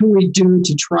what can we do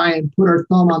to try and put our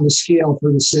thumb on the scale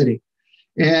for the city.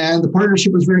 And the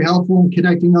partnership was very helpful in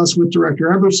connecting us with Director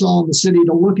Ebersol and the city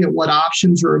to look at what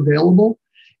options are available.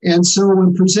 And so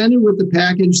when presented with the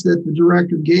package that the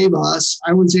director gave us,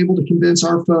 I was able to convince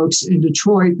our folks in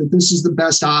Detroit that this is the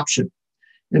best option.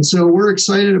 And so we're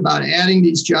excited about adding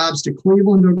these jobs to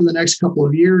Cleveland over the next couple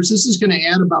of years. This is going to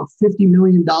add about $50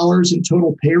 million in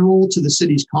total payroll to the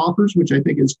city's coffers, which I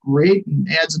think is great, and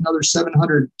adds another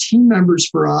 700 team members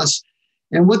for us.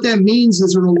 And what that means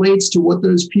as it relates to what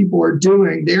those people are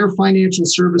doing, they're financial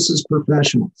services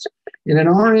professionals. And in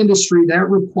our industry, that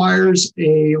requires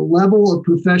a level of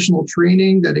professional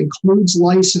training that includes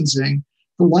licensing.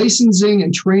 The licensing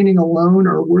and training alone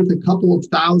are worth a couple of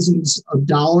thousands of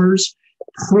dollars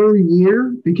per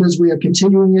year because we have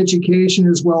continuing education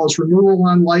as well as renewal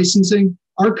on licensing.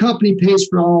 Our company pays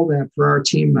for all that for our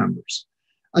team members.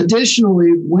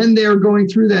 Additionally, when they're going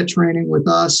through that training with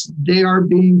us, they are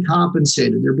being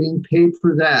compensated. They're being paid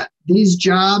for that. These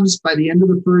jobs, by the end of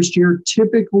the first year,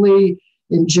 typically,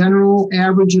 in general,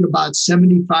 average at about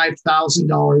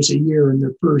 $75,000 a year in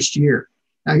their first year.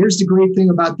 Now, here's the great thing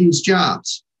about these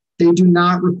jobs. They do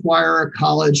not require a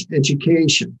college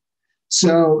education.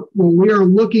 So when we are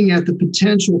looking at the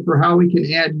potential for how we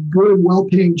can add good,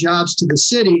 well-paying jobs to the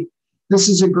city, this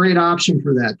is a great option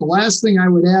for that. The last thing I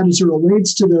would add as it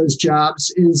relates to those jobs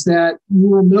is that you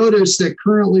will notice that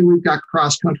currently we've got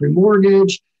Cross Country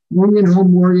Mortgage, Union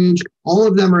Home Mortgage, all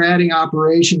of them are adding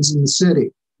operations in the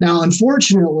city. Now,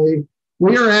 unfortunately,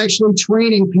 we are actually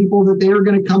training people that they are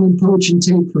going to come and poach and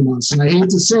take from us. And I hate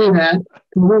to say that,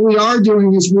 but what we are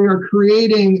doing is we are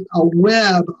creating a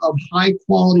web of high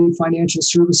quality financial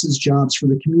services jobs for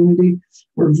the community.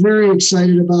 We're very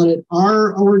excited about it.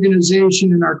 Our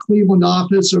organization in our Cleveland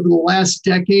office over the last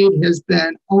decade has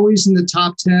been always in the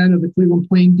top 10 of the Cleveland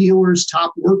Plain Dealers'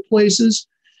 top workplaces.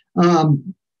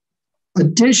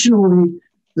 Additionally,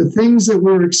 the things that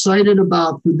we're excited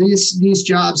about for these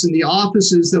jobs in the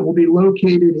offices that will be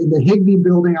located in the Higbee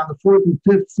building on the 4th and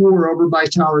 5th floor over by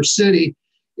Tower City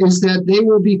is that they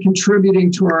will be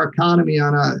contributing to our economy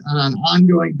on an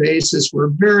ongoing basis. We're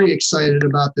very excited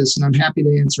about this, and I'm happy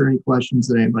to answer any questions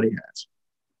that anybody has.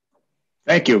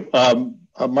 Thank you.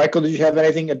 Michael, did you have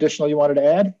anything additional you wanted to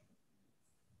add?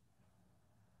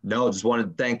 No, just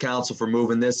wanted to thank council for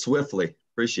moving this swiftly.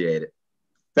 Appreciate it.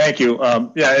 Thank you.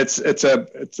 Yeah, it's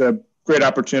a great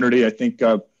opportunity. I think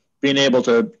being able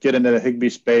to get into the Higbee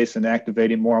space and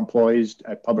activating more employees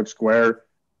at Public Square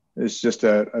is just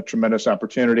a tremendous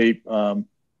opportunity. I'm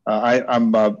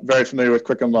very familiar with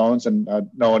Quicken Loans and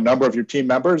know a number of your team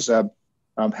members.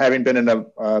 Having been in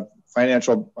a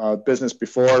financial business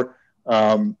before,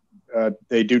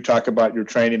 they do talk about your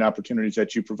training opportunities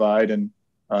that you provide. And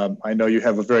I know you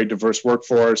have a very diverse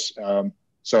workforce.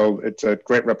 So it's a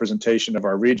great representation of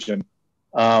our region.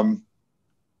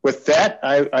 With that,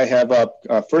 I have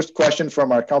a first question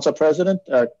from our Council President,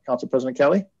 Council President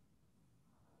Kelly.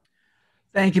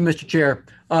 Thank you, Mr. Chair.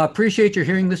 Appreciate your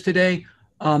hearing this today.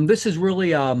 This is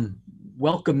really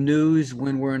welcome news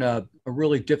when we're in a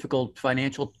really difficult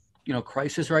financial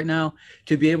crisis right now,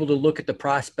 to be able to look at the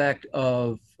prospect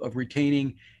of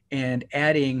retaining and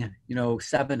adding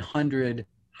 700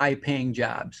 high-paying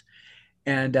jobs.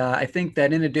 And I think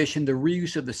that in addition, the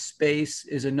reuse of the space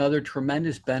is another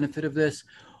tremendous benefit of this.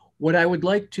 What I would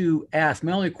like to ask,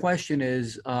 my only question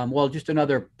is, well, just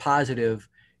another positive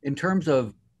in terms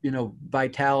of,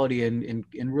 vitality and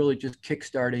really just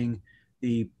kickstarting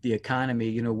the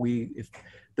economy. If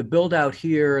the build out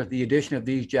here, the addition of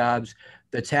these jobs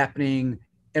that's happening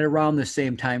at around the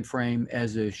same time frame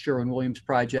as the Sherwin-Williams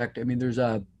project. I mean,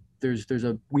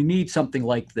 we need something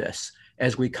like this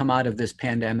as we come out of this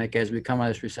pandemic, as we come out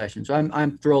of this recession. So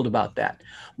I'm thrilled about that.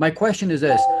 My question is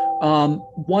this,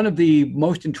 one of the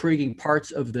most intriguing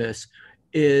parts of this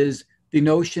is the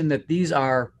notion that these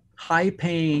are high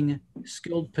paying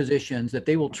skilled positions that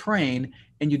they will train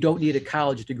and you don't need a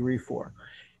college degree for.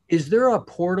 Is there a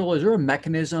portal, is there a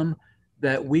mechanism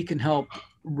that we can help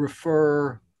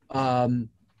refer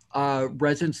residents of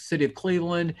the city of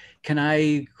Cleveland? Can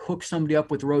I hook somebody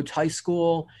up with Rhodes High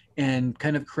School and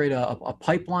kind of create a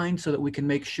pipeline so that we can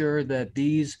make sure that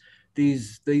these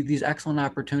excellent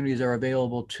opportunities are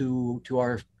available to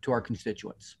our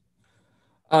constituents?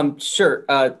 Sure.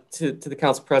 To the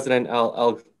council president,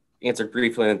 I'll answer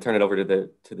briefly and turn it over to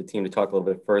the team to talk a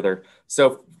little bit further.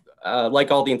 So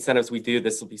like all the incentives we do,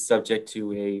 this will be subject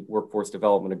to a workforce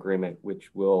development agreement,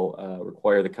 which will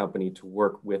require the company to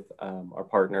work with our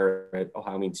partner at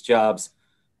Ohio Means Jobs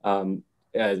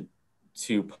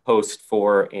to post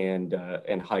for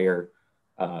and hire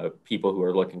people who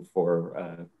are looking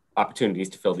for opportunities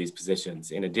to fill these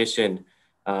positions. In addition,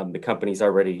 the company's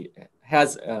already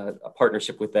has a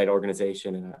partnership with that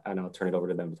organization, and I'll turn it over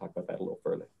to them to talk about that a little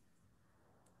further.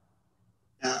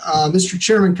 Mr.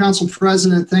 Chairman, Council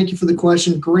President, thank you for the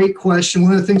question. Great question.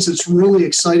 One of the things that's really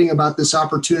exciting about this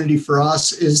opportunity for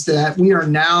us is that we are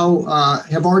now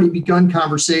have already begun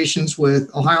conversations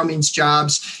with Ohio Means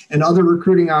Jobs and other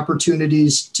recruiting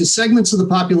opportunities to segments of the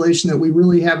population that we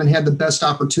really haven't had the best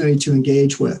opportunity to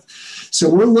engage with. So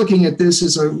we're looking at this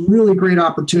as a really great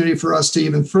opportunity for us to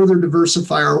even further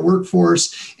diversify our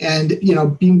workforce and,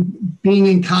 being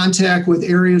in contact with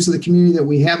areas of the community that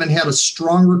we haven't had a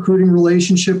strong recruiting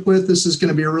relationship with. This is going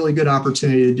to be a really good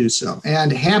opportunity to do so.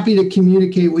 And happy to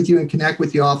communicate with you and connect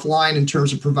with you offline in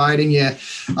terms of providing you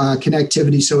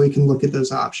connectivity so we can look at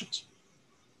those options.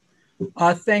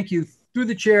 Thank you. Through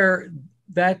the chair,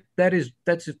 that's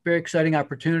a very exciting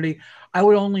opportunity. I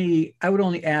would only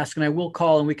ask, and I will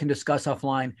call and we can discuss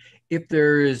offline, if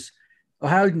there is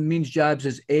Ohio Means Jobs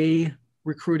is a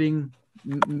recruiting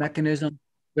mechanism,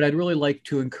 but I'd really like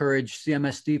to encourage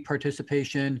CMSD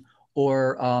participation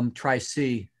or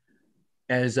Tri-C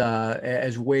as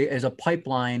a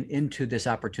pipeline into this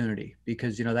opportunity,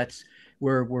 because that's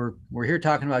we're here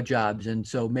talking about jobs, and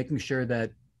so making sure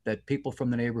that people from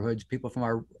the neighborhoods, people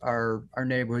from our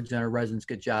neighborhoods and our residents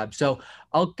get jobs. So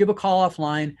I'll give a call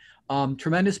offline.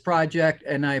 Tremendous project,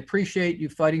 and I appreciate you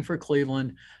fighting for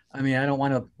Cleveland. I mean, I don't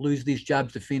want to lose these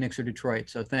jobs to Phoenix or Detroit,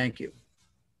 so thank you.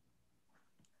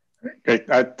 Great.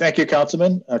 Thank you,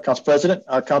 Councilman. Council President,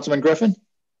 Councilman Griffin.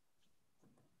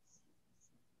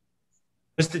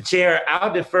 Mr. Chair,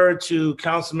 I'll defer to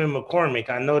Councilman McCormick.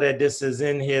 I know that this is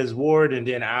in his ward, and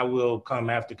then I will come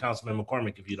after Councilman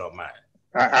McCormick if you don't mind.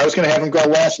 I was going to have him go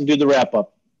last and do the wrap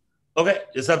up. Okay,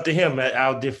 it's up to him.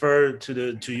 I'll defer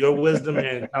to your wisdom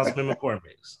and Councilman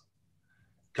McCormick's.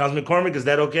 Councilman McCormick, is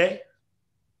that okay?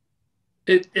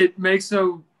 It makes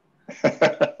no.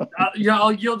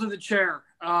 I'll yield to the chair.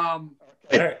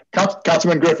 Okay.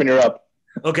 Councilman Griffin, you're up.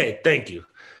 Okay, thank you.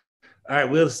 All right,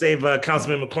 we'll save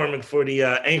Councilman McCormick for the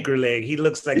anchor leg. He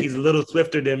looks like he's a little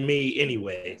swifter than me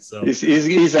anyway. So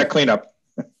he's that cleanup.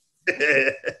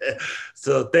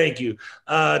 So thank you.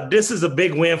 This is a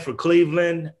big win for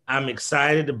Cleveland. I'm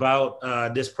excited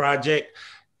about this project.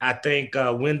 I thank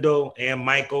Wendell and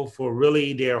Michael for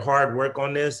really their hard work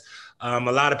on this. A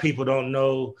lot of people don't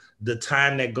know the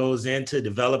time that goes into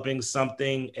developing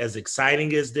something as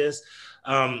exciting as this.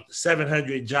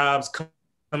 700 jobs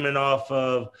coming off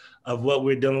of what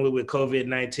we're dealing with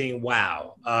COVID-19.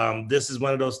 Wow. This is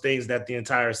one of those things that the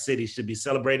entire city should be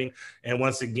celebrating. And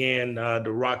once again,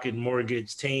 the Rocket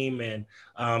Mortgage team and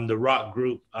the Rock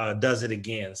Group does it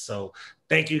again. So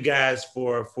thank you guys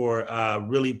for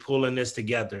really pulling this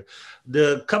together.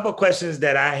 The couple questions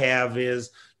that I have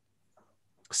is,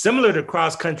 similar to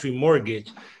Cross Country Mortgage,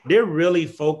 they're really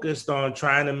focused on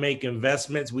trying to make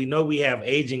investments. We know we have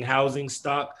aging housing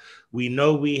stock. We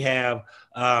know we have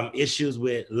issues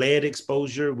with lead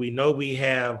exposure. We know we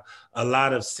have a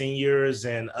lot of seniors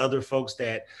and other folks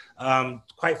that,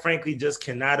 quite frankly, just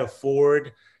cannot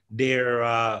afford their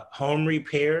home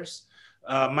repairs.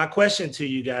 My question to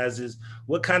you guys is,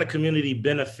 what kind of community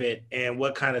benefit and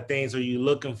what kind of things are you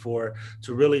looking for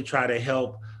to really try to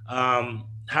help?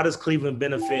 How does Cleveland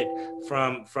benefit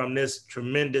from this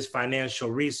tremendous financial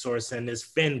resource and this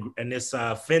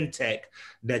fintech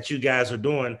that you guys are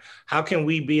doing? How can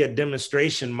we be a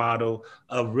demonstration model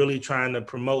of really trying to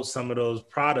promote some of those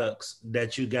products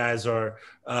that you guys are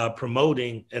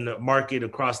promoting in the market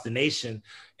across the nation,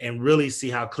 and really see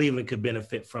how Cleveland could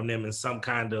benefit from them in some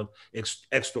kind of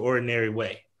extraordinary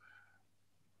way?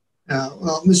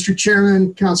 Well, Mr.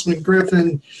 Chairman, Councilman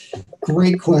Griffin,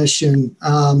 great question.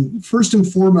 First and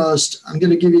foremost, I'm going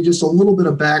to give you just a little bit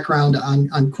of background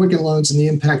on Quicken Loans and the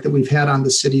impact that we've had on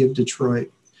the city of Detroit.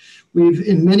 We've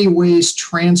in many ways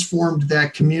transformed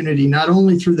that community, not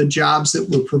only through the jobs that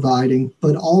we're providing,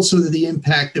 but also the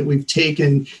impact that we've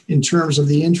taken in terms of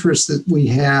the interest that we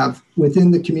have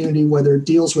within the community, whether it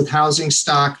deals with housing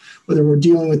stock, whether we're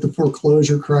dealing with the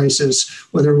foreclosure crisis,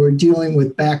 whether we're dealing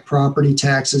with back property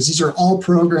taxes. These are all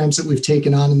programs that we've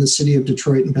taken on in the city of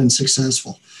Detroit and been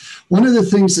successful. One of the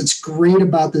things that's great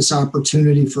about this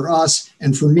opportunity for us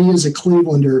and for me as a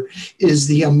Clevelander is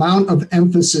the amount of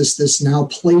emphasis this now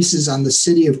places on the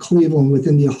city of Cleveland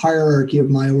within the hierarchy of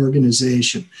my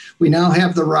organization. We now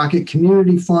have the Rocket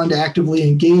Community Fund actively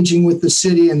engaging with the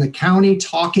city and the county,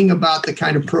 talking about the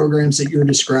kind of programs that you're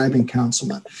describing,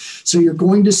 Councilman. So you're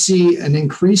going to see an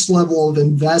increased level of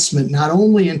investment, not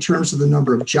only in terms of the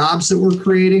number of jobs that we're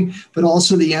creating, but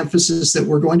also the emphasis that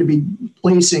we're going to be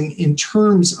placing in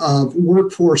terms of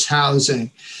workforce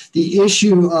housing, the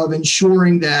issue of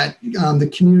ensuring that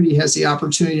the community has the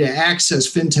opportunity to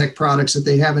access fintech products that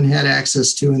they haven't had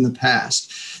access to in the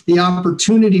past, the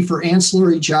opportunity for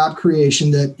ancillary job creation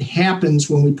that happens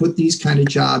when we put these kind of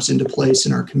jobs into place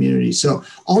in our community. So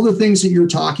all the things that you're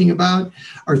talking about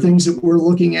are things that we're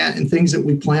looking at and things that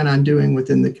we plan on doing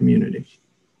within the community.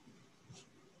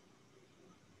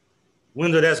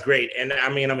 Wendell, that's great. And I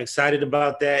mean, I'm excited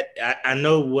about that. I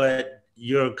know what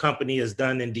your company has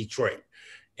done in Detroit.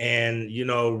 And, you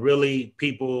know, really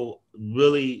people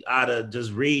really ought to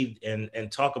just read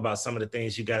and talk about some of the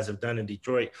things you guys have done in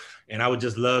Detroit. And I would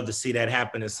just love to see that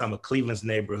happen in some of Cleveland's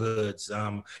neighborhoods.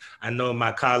 I know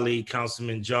my colleague,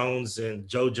 Councilman Jones and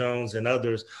Joe Jones and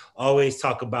others always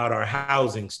talk about our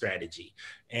housing strategy.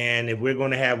 And if we're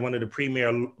going to have one of the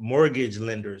premier mortgage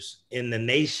lenders in the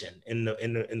nation, in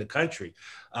the country,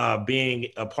 being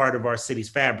a part of our city's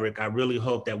fabric, I really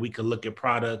hope that we could look at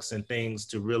products and things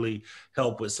to really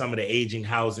help with some of the aging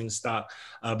housing stock,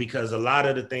 because a lot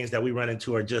of the things that we run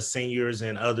into are just seniors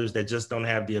and others that just don't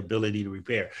have the ability to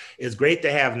repair. It's great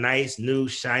to have nice, new,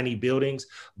 shiny buildings,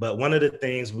 but one of the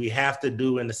things we have to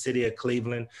do in the city of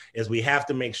Cleveland is we have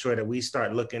to make sure that we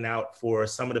start looking out for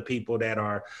some of the people that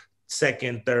are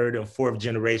second, third, and fourth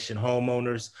generation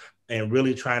homeowners, and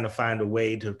really trying to find a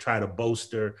way to try to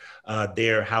bolster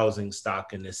their housing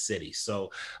stock in this city.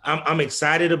 So I'm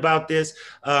excited about this.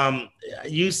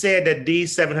 You said that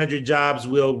these 700 jobs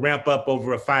will ramp up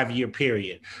over a 5-year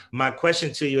period. My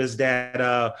question to you is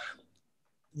that,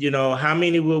 you know, how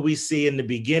many will we see in the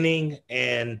beginning,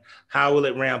 and how will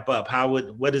it ramp up?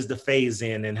 What is the phase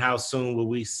in, and how soon will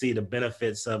we see the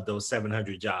benefits of those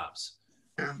 700 jobs?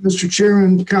 Mr.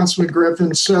 Chairman, Councilman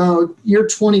Griffin, so year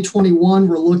 2021,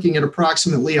 we're looking at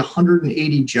approximately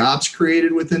 180 jobs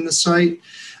created within the site.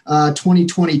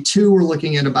 2022, we're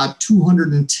looking at about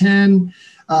 210.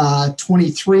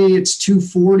 23, it's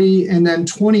 240. And then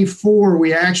 24,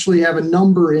 we actually have a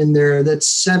number in there that's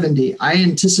 70. I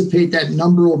anticipate that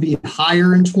number will be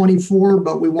higher in 24,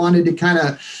 but we wanted to kind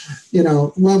of, you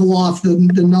know, level off the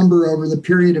number over the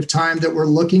period of time that we're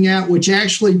looking at, which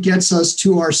actually gets us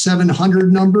to our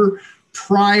 700 number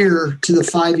prior to the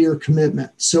 5-year commitment.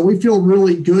 So we feel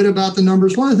really good about the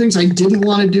numbers. One of the things I didn't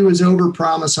want to do is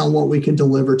overpromise on what we can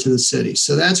deliver to the city.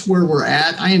 So that's where we're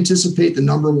at. I anticipate the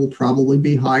number will probably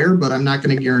be higher, but I'm not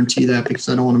going to guarantee that because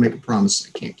I don't want to make a promise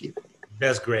I can't keep.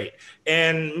 That's great.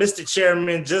 And Mr.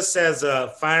 Chairman, just as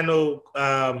a final,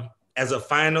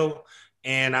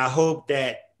 and I hope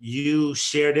that you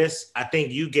share this, I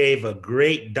think you gave a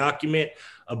great document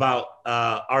about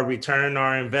our return,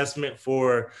 our investment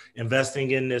for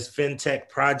investing in this fintech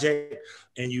project.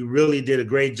 And you really did a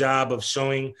great job of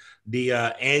showing the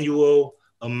annual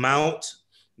amount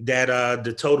that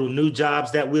the total new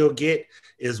jobs that we'll get,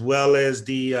 as well as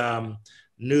the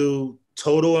new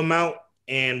total amount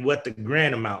and what the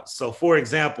grant amount. So for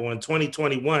example, in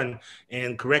 2021,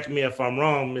 and correct me if I'm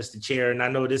wrong, Mr. Chair, and I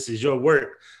know this is your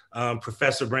work,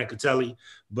 Professor Brancatelli,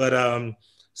 but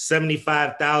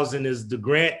 75,000 is the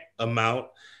grant amount,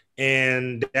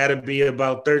 and that'll be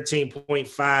about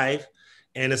 13.5,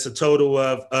 and it's a total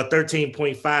of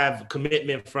 13.5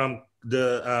 commitment from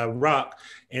the ROC,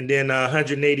 and then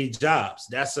 180 jobs.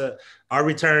 That's our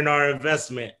return, our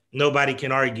investment. Nobody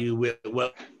can argue with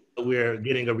what we're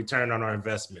getting a return on our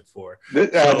investment for.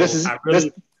 This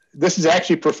is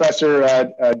actually Professor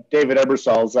David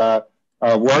Ebersol's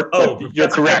work. Oh, you're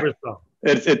correct. Ebersol.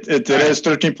 It is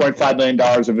 $13.5 million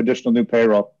of additional new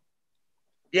payroll.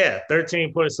 Yeah, so a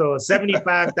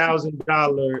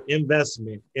 $75,000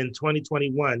 investment in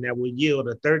 2021 that will yield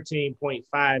a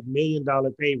 $13.5 million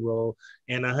payroll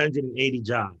and 180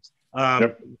 jobs.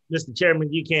 Yep. Mr.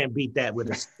 Chairman, you can't beat that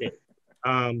with a stick.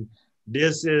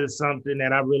 This is something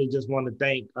that I really just want to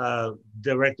thank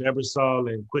Director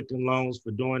Ebersol and Quicken Loans for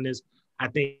doing this. I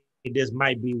think this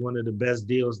might be one of the best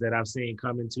deals that I've seen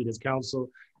come into this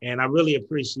council. And I really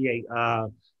appreciate,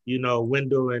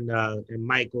 Wendell and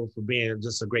Michael for being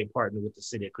just a great partner with the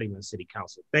City of Cleveland City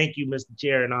Council. Thank you, Mr.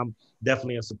 Chair, and I'm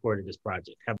definitely in support of this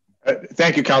project.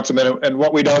 Thank you, Councilman. And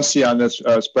what we don't see on this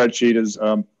spreadsheet is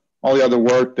all the other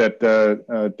work that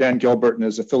Dan Gilbert and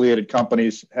his affiliated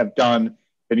companies have done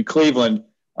in Cleveland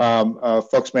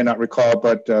Folks may not recall,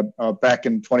 but back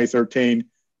in 2013,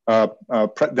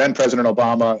 then President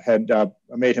Obama had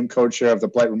made him co-chair of the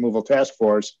Blight Removal Task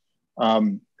Force.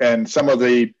 And some of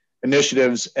the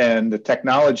initiatives and the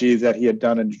technology that he had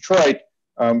done in Detroit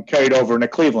carried over into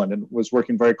Cleveland, and was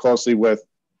working very closely with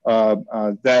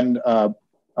then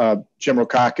Jim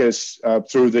Rackauckas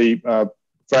through the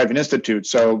Thriving Institute.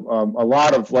 So a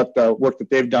lot of what the work that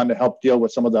they've done to help deal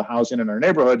with some of the housing in our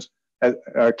neighborhoods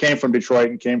came from Detroit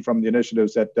and came from the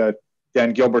initiatives that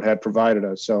Dan Gilbert had provided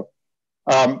us. So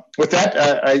with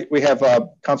that, we have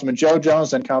Councilman Joe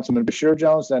Jones, then Councilman Beshear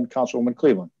Jones, then Councilwoman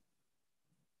Cleveland.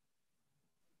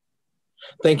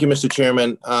 Thank you, Mr.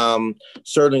 Chairman.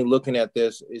 Certainly looking at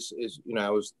this is I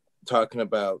was talking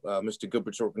about Mr.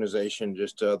 Gilbert's organization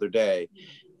just the other day,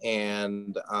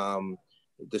 and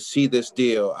to see this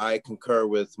deal, I concur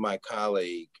with my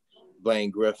colleague,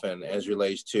 Blaine Griffin, as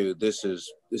relates to this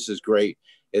is great.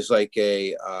 It's like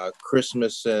a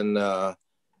Christmas in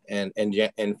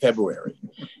February.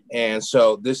 And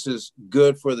so this is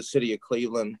good for the city of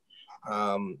Cleveland.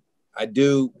 I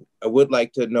would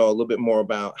like to know a little bit more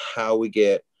about how we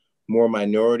get more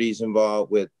minorities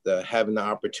involved with having the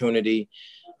opportunity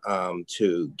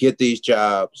to get these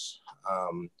jobs.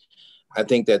 I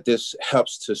think that this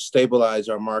helps to stabilize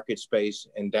our market space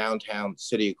in downtown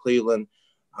city of Cleveland.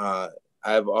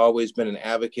 I've always been an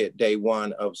advocate day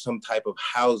one of some type of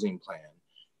housing plan.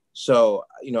 So,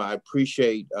 I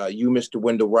appreciate you, Mr.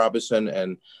 Wendell Robinson,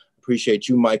 and appreciate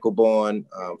you, Michael Bowen,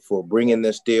 for bringing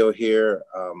this deal here.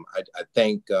 I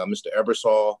thank Mr.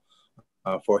 Ebersol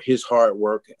for his hard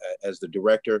work as the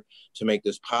director to make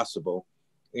this possible.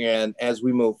 And as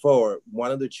we move forward, one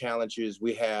of the challenges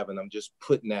we have, and I'm just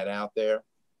putting that out there,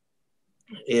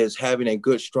 is having a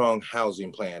good, strong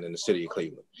housing plan in the city of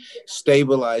Cleveland,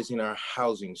 stabilizing our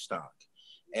housing stock,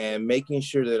 and making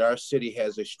sure that our city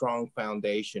has a strong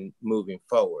foundation moving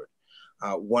forward.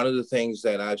 One of the things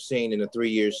that I've seen in the 3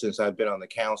 years since I've been on the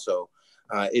council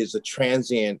is a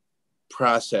transient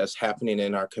process happening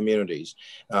in our communities.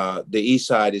 The East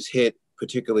Side is hit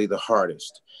particularly the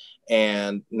hardest.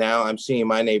 And now I'm seeing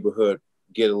my neighborhood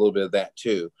get a little bit of that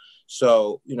too.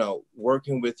 So,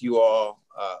 working with you all,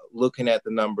 looking at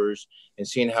the numbers and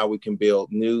seeing how we can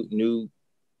build new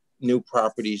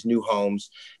properties, new homes.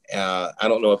 I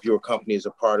don't know if your company is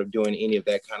a part of doing any of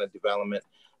that kind of development,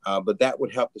 but that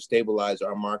would help to stabilize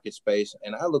our market space.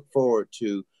 And I look forward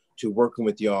to working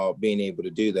with y'all being able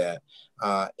to do that.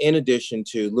 In addition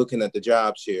to looking at the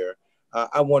jobs here,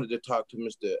 I wanted to talk to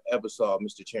Mr. Ebersol,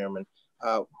 Mr. Chairman.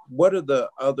 What are the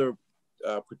other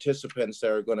participants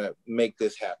that are going to make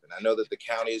this happen? I know that the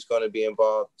county is going to be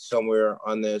involved somewhere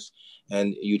on this,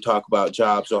 and you talk about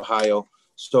Jobs Ohio.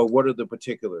 So what are the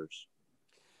particulars?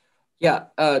 Yeah,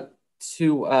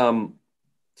 to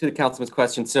the councilman's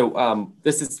question. So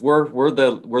this is we're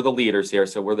the leaders here.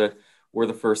 So we're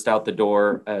the first out the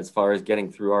door as far as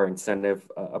getting through our incentive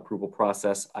approval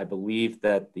process. I believe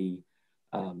that the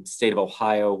state of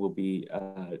Ohio will be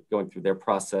going through their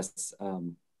process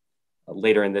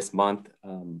later in this month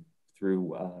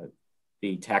through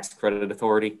the Tax Credit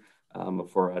Authority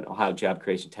for an Ohio Job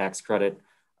Creation Tax Credit.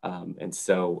 And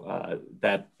so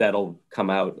that'll come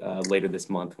out later this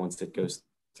month once it goes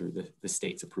through the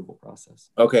state's approval process.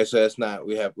 Okay, so that's not,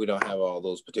 we don't have all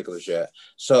those particulars yet.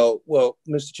 So, well,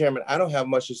 Mr. Chairman, I don't have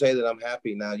much to say that I'm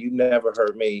happy now. You never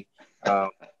heard me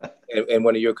in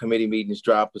one of your committee meetings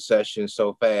drop a session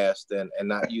so fast and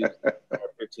not use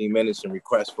 15 minutes and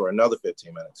request for another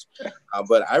 15 minutes.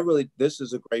 But this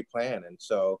is a great plan. And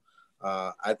so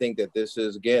I think that this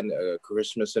is, again,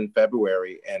 Christmas in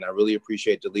February, and I really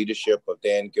appreciate the leadership of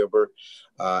Dan Gilbert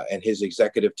and his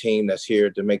executive team that's here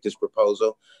to make this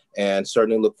proposal, and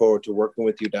certainly look forward to working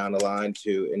with you down the line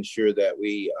to ensure that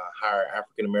we hire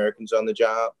African Americans on the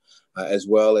job, as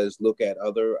well as look at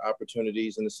other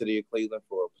opportunities in the city of Cleveland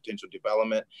for potential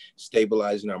development,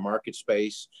 stabilizing our market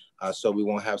space, so we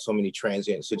won't have so many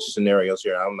transient scenarios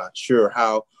here. I'm not sure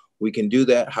how we can do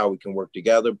that, how we can work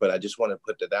together, but I just want to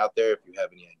put that out there. If you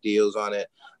have any ideas on it,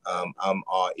 I'm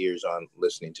all ears on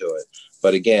listening to it.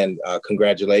 But again,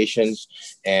 congratulations.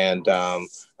 And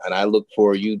I look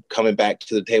for you coming back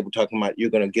to the table talking about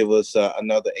you're going to give us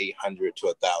another 800 to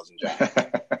 1,000 jobs.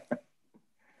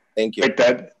 Thank you.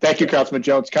 Thank you, Councilman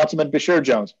Jones. Councilman Beshear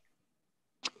Jones.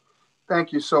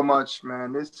 Thank you so much,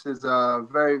 man. This is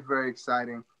very, very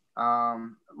exciting.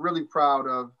 Really proud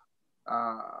of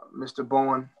Mr.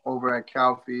 Bowen over at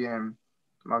CalFee and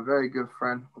my very good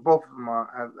friend. Both of them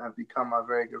have become my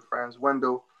very good friends.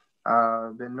 Wendell,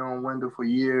 been knowing Wendell for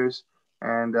years,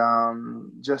 and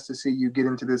just to see you get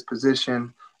into this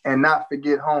position and not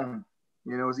forget home.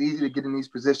 It's easy to get in these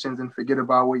positions and forget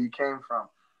about where you came from.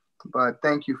 but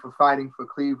thank you for fighting for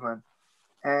Cleveland,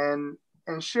 and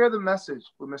share the message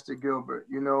with Mr. Gilbert.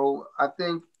 You know, I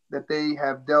think that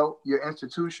your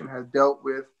institution has dealt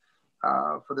with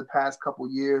for the past couple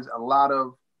years a lot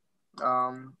of,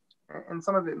 and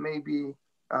some of it may be,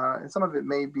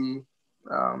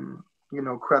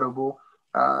 credible.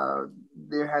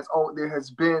 There has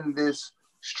been this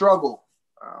struggle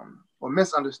or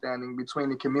misunderstanding between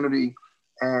the community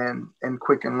and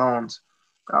Quicken Loans.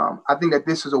 I think that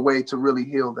this is a way to really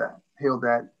heal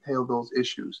those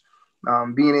issues.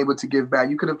 Being able to give back.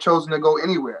 You could have chosen to go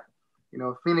anywhere. You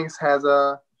know, Phoenix has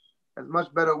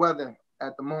much better weather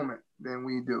at the moment than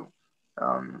we do.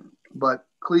 But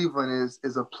Cleveland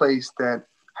is a place that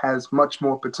has much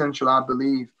more potential, I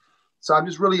believe. So I'm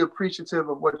just really appreciative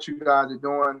of what you guys are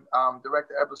doing.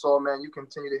 Director Ebersol, man, you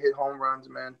continue to hit home runs,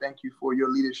 man. Thank you for your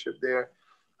leadership there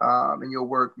and your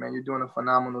work, man. You're doing a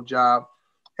phenomenal job.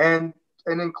 And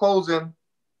in closing,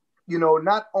 you know,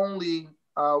 not only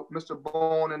Mr.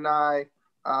 Bowen and I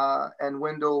and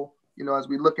Wendell, you know, as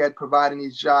we look at providing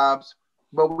these jobs,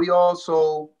 but we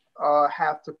also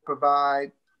have to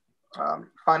provide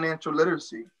financial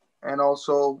literacy and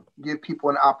also give people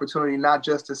an opportunity not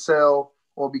just to sell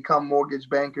or become mortgage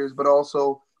bankers, but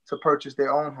also to purchase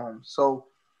their own homes. So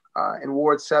in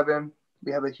Ward 7,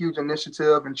 we have a huge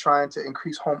initiative in trying to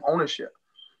increase home ownership.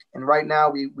 And right now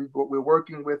we're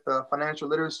working with a financial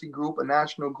literacy group, a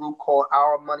national group called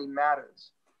Our Money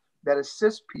Matters, that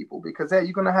assists people because, hey,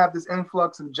 you're going to have this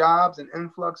influx of jobs and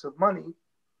influx of money,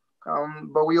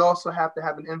 but we also have to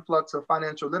have an influx of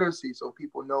financial literacy so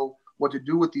people know what to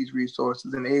do with these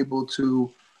resources and able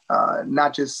to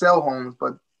not just sell homes,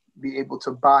 but be able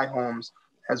to buy homes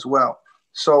as well.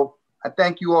 So I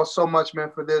thank you all so much, man,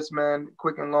 for this, man.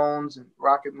 Quicken Loans and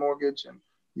Rocket Mortgage and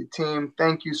your team,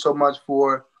 thank you so much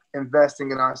for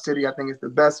investing in our city. I think it's the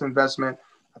best investment.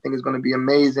 I think it's going to be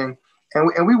amazing.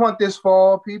 And we want this for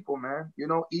all people, man, you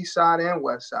know, east side and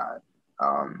west side.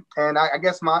 And I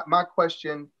guess my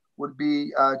question would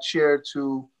be, Chair,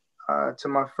 to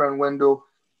my friend Wendell,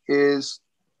 is,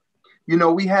 you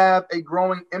know, we have a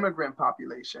growing immigrant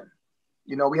population.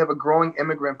 You know, we have a growing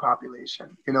immigrant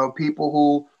population, you know, people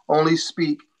who only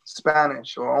speak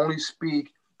Spanish or only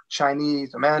speak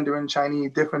Chinese or Mandarin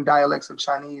Chinese, different dialects of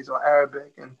Chinese or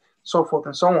Arabic and so forth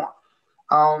and so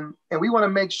on. And we want to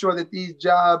make sure that these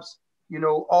jobs, you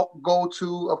know, all go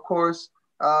to, of course,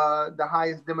 the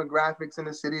highest demographics in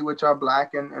the city, which are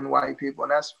Black and white people,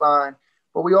 and that's fine.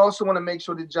 But we also want to make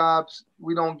sure the jobs,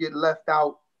 we don't get left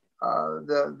out.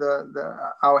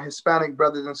 Our Hispanic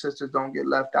brothers and sisters don't get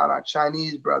left out. Our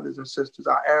Chinese brothers and sisters,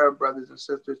 our Arab brothers and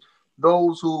sisters,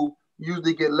 those who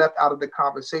usually get left out of the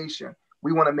conversation.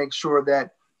 We want to make sure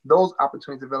that those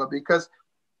opportunities develop because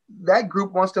that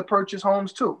group wants to purchase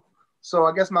homes too. So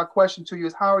I guess my question to you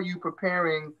is, how are you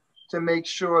preparing to make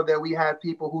sure that we have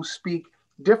people who speak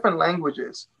different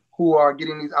languages who are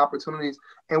getting these opportunities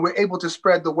and we're able to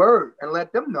spread the word and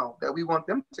let them know that we want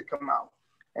them to come out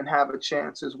and have a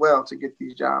chance as well to get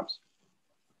these jobs?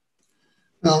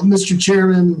 Well, Mr.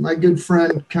 Chairman, my good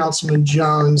friend, Councilman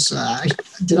Jones,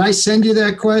 did I send you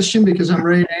that question? Because I'm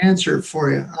ready to answer it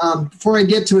for you. Before I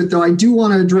get to it, though, I do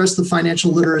want to address the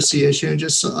financial literacy issue. And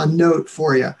just a note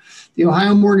for you. The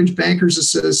Ohio Mortgage Bankers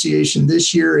Association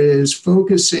this year is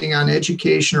focusing on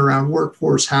education around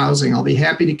workforce housing. I'll be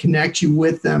happy to connect you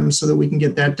with them so that we can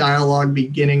get that dialogue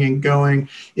beginning and going.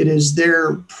 It is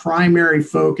their primary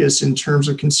focus in terms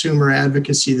of consumer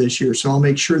advocacy this year. So I'll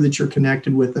make sure that you're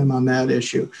connected with them on that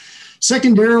issue.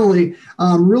 Secondarily,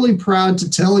 I'm really proud to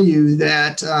tell you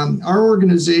that our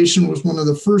organization was one of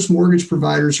the first mortgage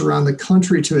providers around the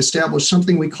country to establish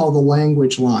something we call the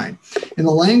language line. And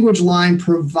the language line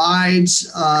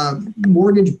provides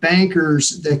mortgage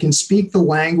bankers that can speak the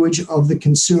language of the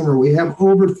consumer. We have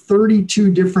over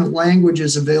 32 different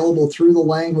languages available through the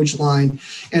language line.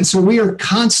 And so we are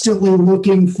constantly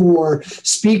looking for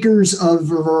speakers of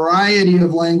a variety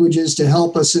of languages to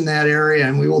help us in that area.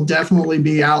 And we will definitely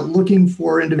be out looking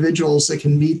for individuals that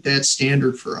can meet that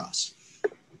standard for us.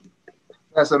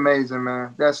 That's amazing,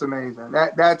 man. That's amazing.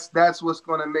 That's what's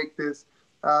going to make this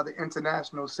the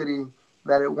international city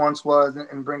that it once was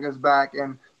and bring us back.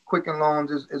 And Quicken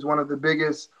Loans is one of the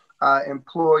biggest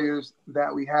employers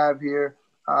that we have here.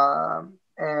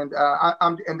 And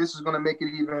this is going to make it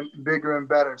even bigger and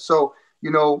better. So,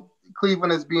 you know,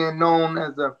 Cleveland is being known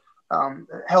as the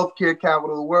healthcare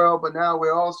capital of the world, but now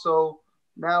we're also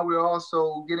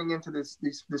getting into this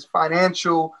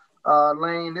financial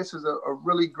lane. This is a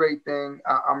really great thing.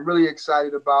 I'm really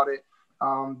excited about it.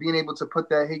 Being able to put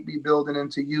that Higby building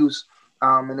into use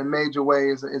in a major way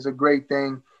is a great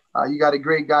thing. You got a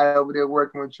great guy over there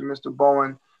working with you, Mr.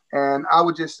 Bowen, And I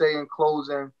would just say in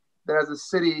closing that as a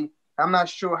city, I'm not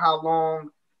sure how long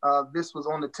this was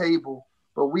on the table,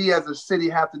 but we as a city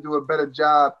have to do a better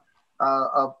job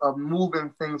of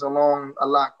moving things along a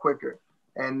lot quicker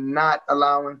and not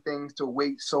allowing things to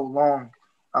wait so long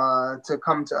to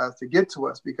come to us, to get to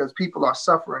us, because people are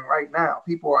suffering right now.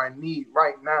 People are in need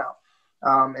right now.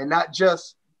 And not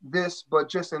just this, but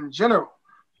just in general.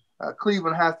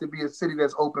 Cleveland has to be a city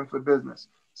that's open for business.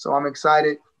 So I'm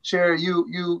excited. Chair,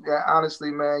 you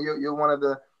honestly, man, you're one of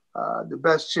the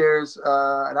best chairs,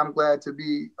 and I'm glad to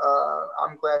be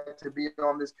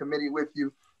on this committee with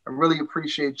you. I really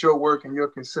appreciate your work and your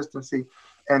consistency.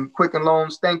 And Quicken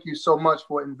Loans, thank you so much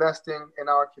for investing in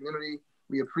our community.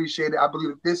 We appreciate it. I believe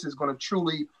that this is going to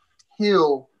truly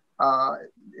heal.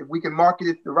 If we can market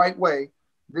it the right way,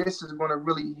 this is going to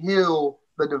really heal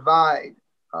the divide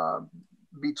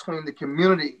between the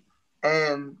community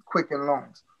and Quicken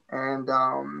Loans. And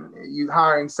you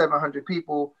hiring 700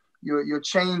 people, you're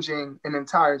changing an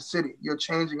entire city. You're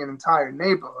changing an entire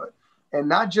neighborhood, and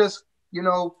not just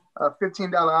a $15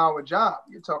 an hour job.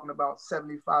 You're talking about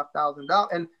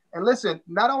 $75,000. And listen,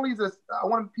 not only is this, I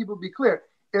want people to be clear,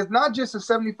 it's not just a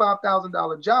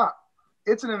 $75,000 job.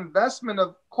 It's an investment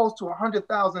of close to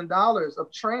 $100,000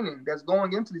 of training that's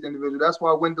going into these individuals. That's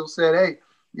why Wendell said, hey,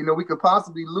 we could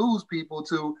possibly lose people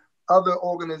to other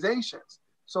organizations.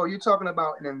 So you're talking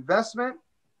about an investment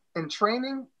in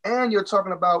training, and you're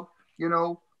talking about,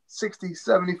 $60,000,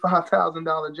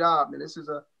 $75,000 job. And this is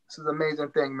an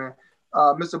amazing thing, man.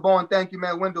 Mr. Bowen, thank you,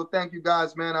 man. Wendell, thank you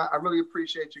guys, man. I really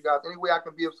appreciate you guys. Any way I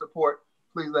can be of support,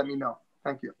 please let me know.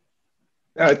 Thank you.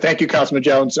 Thank you, Councilman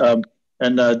Jones.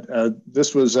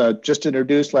 This was just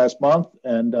introduced last month,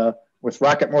 and with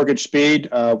Rocket Mortgage Speed,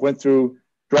 went through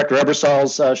Director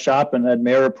Ebersol's shop and had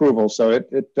mayor approval. So it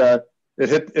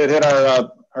hit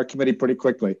our committee pretty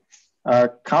quickly.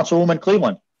 Councilwoman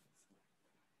Cleveland.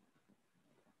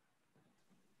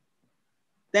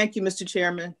 Thank you, Mr.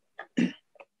 Chairman.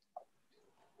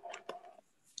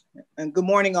 And good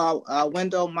morning, all.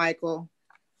 Wendell, Michael,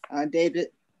 David.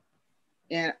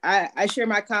 And I share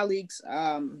my colleagues'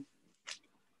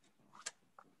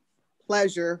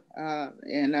 pleasure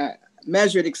and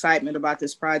measured excitement about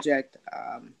this project.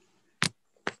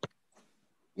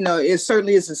 It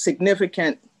certainly is a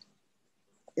significant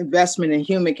investment in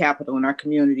human capital in our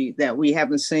community that we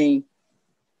haven't seen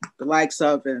the likes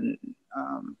of in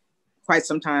quite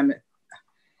some time,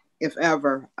 if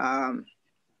ever.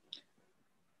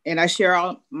 And I share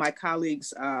all my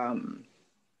colleagues'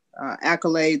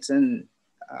 accolades and,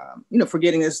 for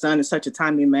getting this done in such a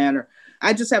timely manner.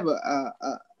 I just have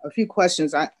a few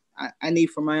questions I need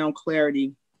for my own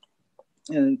clarity.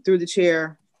 And through the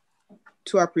chair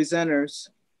to our presenters.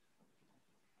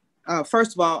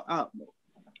 First of all,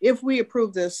 if we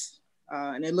approve this,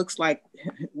 and it looks like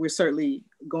we're certainly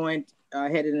going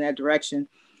headed in that direction,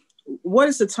 what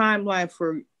is the timeline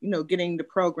for, getting the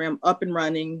program up and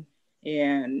running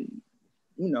and,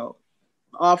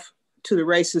 off to the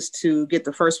races to get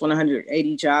the first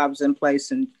 180 jobs in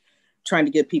place and trying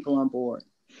to get people on board?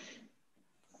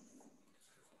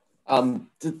 To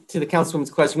the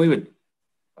Councilwoman's question, we would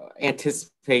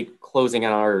anticipate closing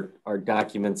on our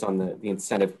documents on the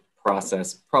incentive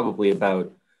process probably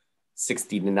about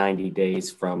 60 to 90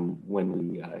 days from when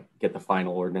we get the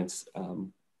final ordinance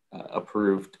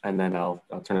approved. And then I'll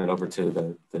turn it over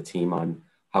to the team on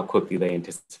how quickly they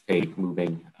anticipate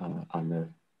moving on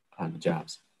the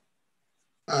jobs.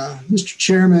 Mr.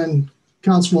 Chairman,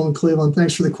 Councilwoman Cleveland,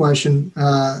 thanks for the question.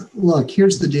 Look,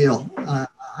 here's the deal.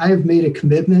 I have made a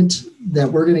commitment that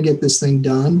we're going to get this thing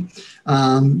done.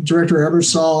 Director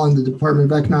Ebersol and the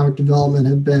Department of Economic Development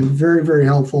have been very, very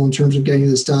helpful in terms of getting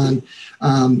this done.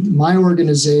 My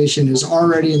organization is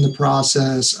already in the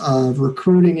process of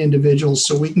recruiting individuals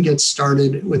so we can get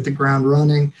started with the ground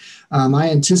running. I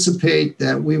anticipate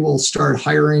that we will start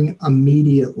hiring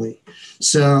immediately.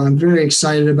 So I'm very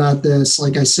excited about this.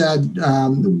 Like I said,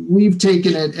 we've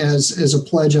taken it as a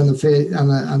pledge on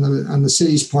the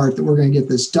city's part that we're going to get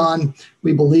this done.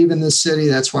 We believe in this city.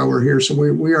 That's why we're here. So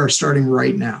we are starting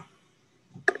right now.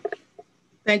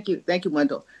 Thank you,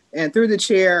 Wendell. And through the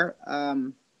chair,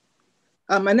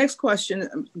 my next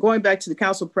question, going back to the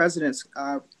council president's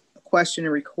question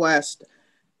and request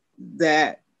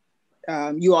that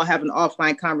you all have an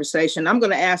offline conversation. I'm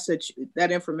going to ask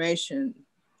that information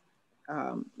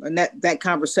and that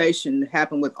conversation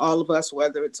happen with all of us,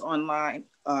 whether it's online,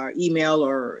 email,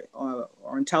 or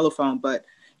on telephone. But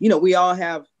we all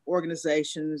have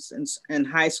organizations and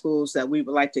high schools that we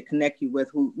would like to connect you with,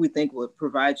 who we think would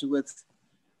provide you with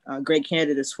great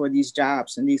candidates for these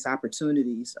jobs and these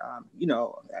opportunities.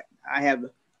 I have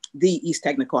the East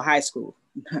Technical High School,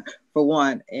 for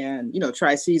one, and,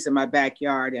 Tri-C's in my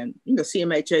backyard, and,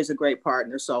 CMHA is a great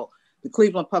partner. So the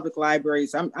Cleveland Public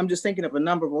Libraries, I'm just thinking of a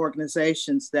number of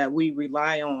organizations that we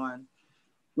rely on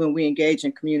when we engage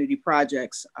in community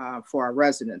projects for our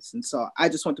residents. And so I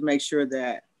just want to make sure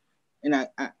that, and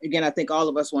I think all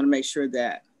of us want to make sure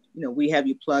that, we have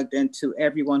you plugged into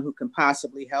everyone who can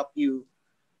possibly help you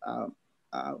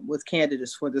with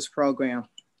candidates for this program.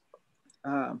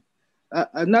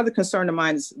 Another concern of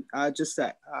mine is just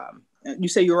that you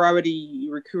say you're already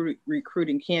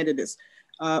recruiting candidates.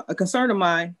 A concern of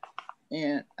mine,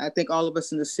 and I think all of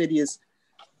us in the city, is,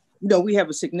 we have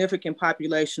a significant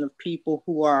population of people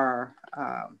who are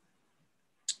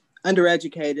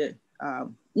undereducated,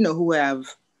 who have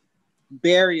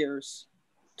barriers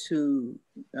to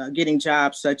getting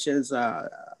jobs, such as a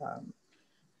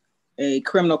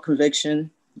criminal conviction,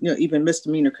 even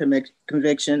misdemeanor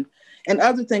conviction, and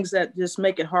other things that just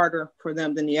make it harder for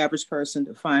them than the average person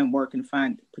to find work and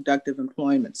find productive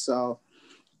employment. So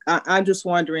I'm just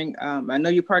wondering, I know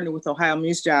you partner with Ohio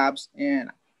Means Jobs,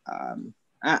 and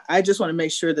I just want to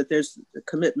make sure that there's a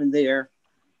commitment there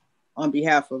on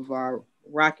behalf of our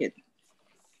Rocket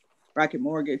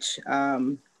Mortgage,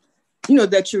 that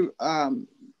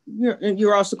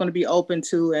you're also going to be open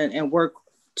to and work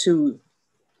to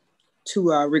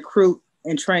recruit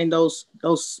and train those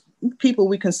people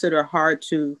we consider hard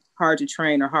to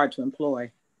train or hard to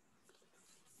employ.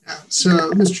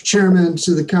 So, Mr. Chairman,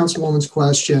 to the Councilwoman's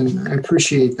question, I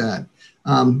appreciate that.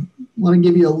 I want to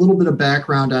give you a little bit of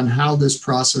background on how this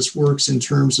process works in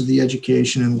terms of the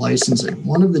education and licensing.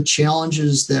 One of the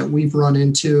challenges that we've run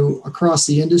into across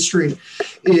the industry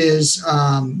is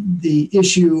the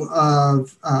issue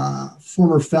of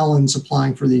former felons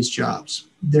applying for these jobs.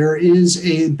 There is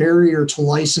a barrier to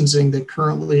licensing that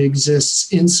currently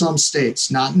exists in some states,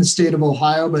 not in the state of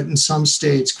Ohio, but in some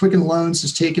states. Quicken Loans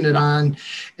has taken it on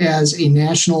as a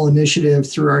national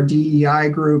initiative through our DEI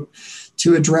group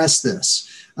to address this.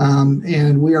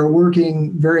 And we are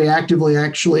working very actively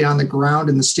actually on the ground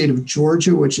in the state of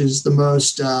Georgia, which is the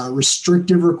most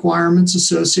restrictive requirements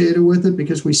associated with it,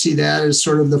 because we see that as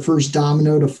sort of the first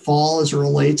domino to fall as it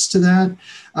relates to that.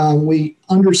 We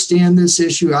understand this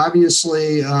issue,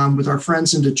 obviously, with our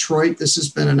friends in Detroit. This has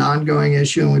been an ongoing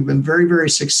issue, and we've been very, very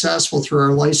successful through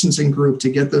our licensing group to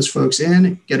get those folks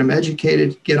in, get them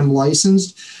educated, get them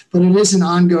licensed. But it is an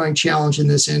ongoing challenge in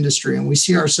this industry, and we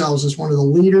see ourselves as one of the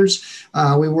leaders.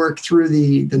 We work through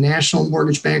the National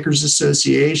Mortgage Bankers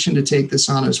Association to take this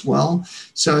on as well.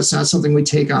 So it's not something we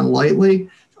take on lightly.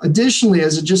 Additionally,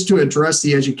 just to address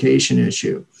the education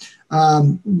issue,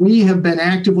 we have been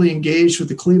actively engaged with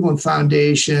the Cleveland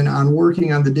Foundation on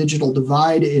working on the digital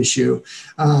divide issue.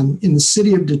 In the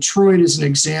city of Detroit, as an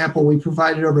example, we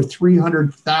provided over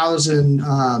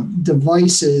 300,000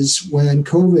 devices when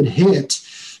COVID hit,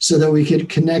 so that we could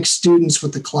connect students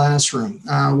with the classroom.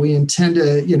 We intend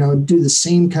to, do the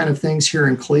same kind of things here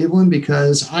in Cleveland,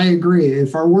 because I agree,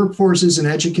 if our workforce isn't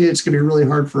educated, it's going to be really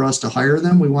hard for us to hire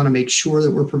them. We want to make sure that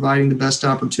we're providing the best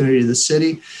opportunity to the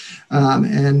city.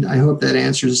 And I hope that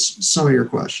answers some of your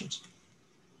questions.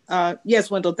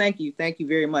 Yes, Wendell, thank you. Thank you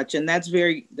very much. And that's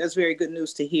very good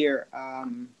news to hear,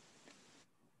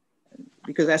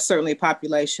 because that's certainly a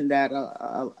population that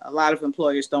a lot of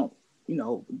employers don't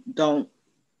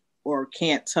or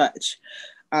can't touch.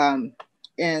 And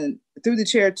through the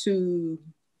chair to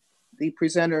the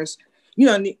presenters,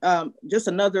 just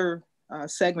another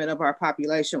segment of our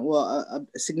population, a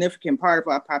significant part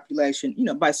of our population,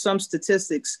 by some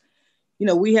statistics,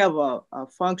 we have a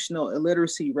functional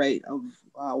illiteracy rate of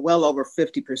well over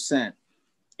 50%.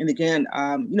 And again,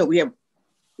 we have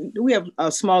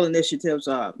small initiatives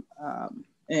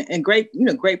and great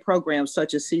programs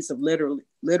such as Seeds of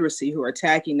Literacy who are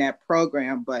attacking that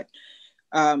program. But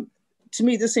to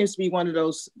me, this seems to be one of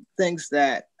those things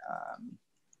that,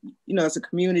 as a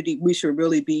community, we should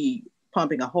really be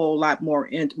pumping a whole lot more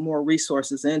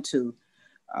resources into.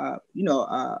 A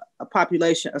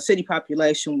city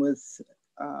population with,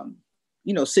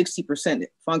 60%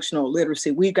 functional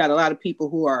literacy. We've got a lot of people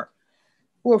who are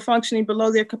functioning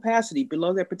below their capacity,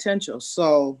 below their potential.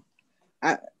 So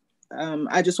I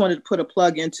just wanted to put a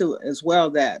plug into as well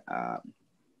that,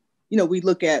 we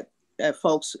look at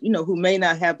folks, who may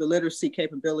not have the literacy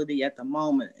capability at the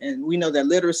moment. And we know that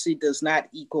literacy does not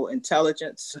equal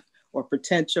intelligence or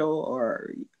potential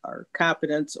or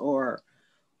competence or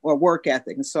work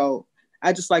ethic. And so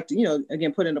I just like to,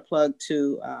 again, put in a plug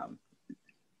to,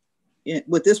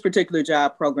 with this particular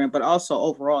job program, but also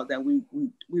overall that we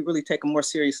really take a more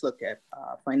serious look at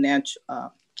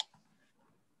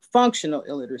functional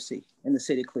illiteracy in the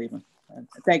city of Cleveland.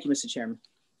 Thank you, Mr. Chairman.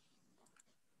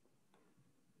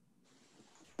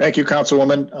 Thank you,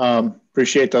 Councilwoman.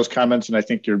 Appreciate those comments, and I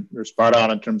think you're spot on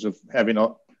in terms of having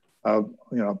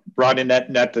broadening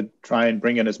that net to try and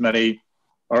bring in as many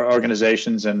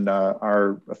organizations and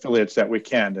our affiliates that we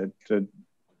can to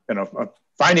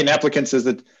finding applicants is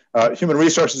that human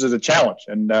resources is a challenge,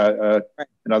 and that's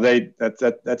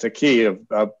a key of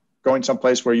going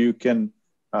someplace where you can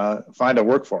find a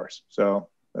workforce. So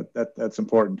that's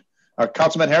important.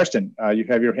 Councilman Hairston, you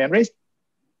have your hand raised.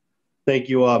 Thank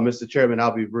you, Mr. Chairman. I'll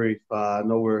be brief. I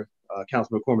know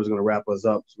Councilman Cormer is going to wrap us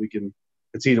up so we can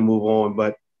continue to move on,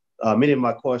 but many of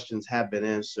my questions have been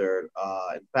answered.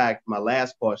 In fact, my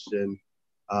last question,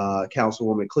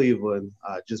 Councilwoman Cleveland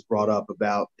just brought up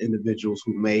about individuals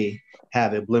who may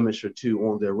have a blemish or two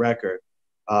on their record.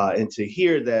 And to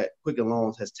hear that Quicken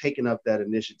Loans has taken up that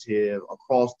initiative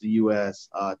across the U.S.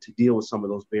 To deal with some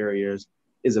of those barriers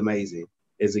is amazing.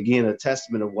 Is again a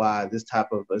testament of why this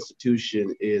type of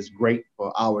institution is great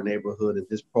for our neighborhood, and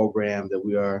this program that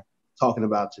we are talking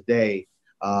about today,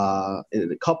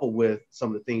 and coupled with some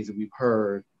of the things that we've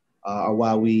heard, are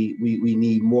why we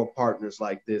need more partners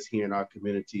like this here in our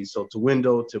community. So to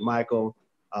Wendell, to Michael,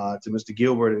 to Mr.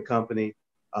 Gilbert and company,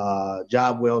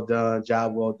 job well done,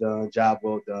 job well done, job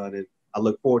well done. And I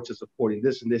look forward to supporting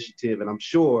this initiative. And I'm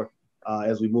sure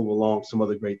as we move along, some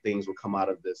other great things will come out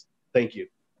of this. Thank you.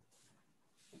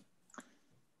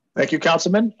 Thank you,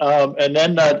 Councilman. And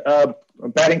then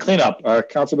batting cleanup,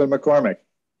 Councilman McCormick.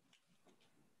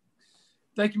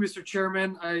 Thank you, Mr.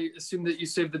 Chairman. I assume that you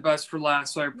saved the best for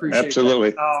last, so I appreciate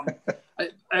Absolutely.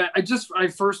 that. I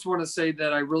first want to say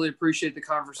that I really appreciate the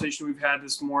conversation we've had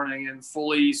this morning and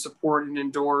fully support and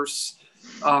endorse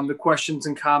the questions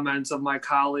and comments of my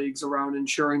colleagues around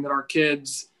ensuring that our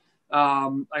kids,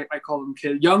 I call them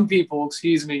kids, young people,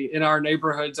 excuse me, in our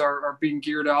neighborhoods are being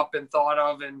geared up and thought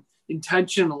of and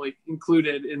intentionally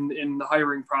included in the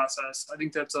hiring process. I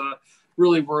think that's a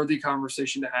really worthy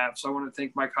conversation to have. So I want to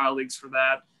thank my colleagues for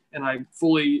that. And I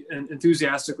fully and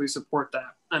enthusiastically support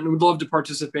that and would love to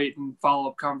participate in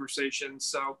follow-up conversations.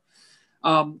 So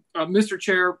Mr.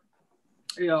 Chair,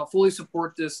 fully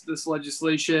support this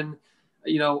legislation.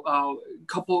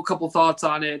 Couple thoughts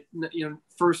on it.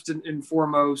 First and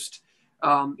foremost,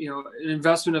 an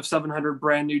investment of 700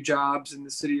 brand new jobs in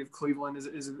the city of Cleveland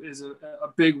is a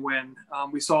big win.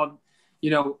 We saw,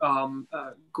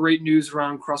 great news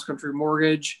around Cross Country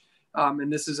Mortgage,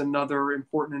 and this is another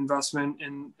important investment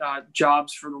in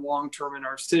jobs for the long term in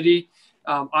our city.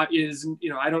 I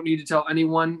don't need to tell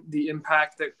anyone the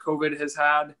impact that COVID has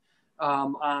had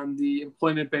on the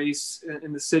employment base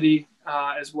in the city,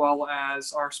 as well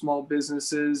as our small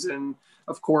businesses, and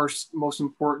of course, most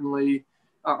importantly,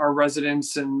 our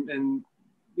residents and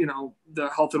the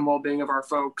health and well-being of our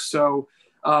folks. So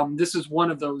this is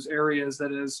one of those areas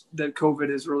that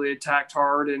COVID has really attacked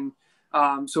hard. And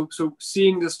so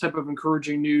seeing this type of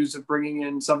encouraging news of bringing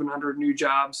in 700 new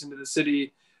jobs into the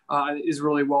city is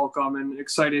really welcome, and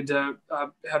excited to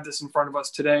have this in front of us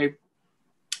today.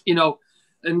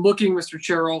 And looking, Mr.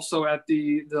 Chair, also at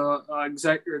the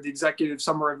executive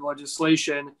summary of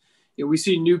legislation, we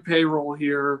see new payroll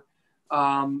here,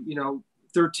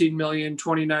 13 million,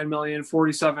 29 million,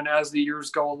 47 as the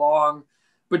years go along.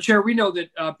 But Chair, we know that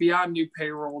beyond new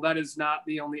payroll, that is not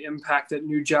the only impact that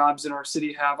new jobs in our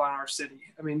city have on our city.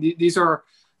 I mean, these are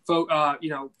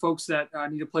folks that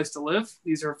need a place to live.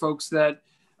 These are folks that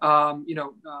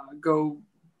go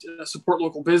support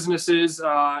local businesses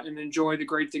and enjoy the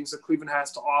great things that Cleveland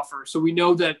has to offer. So we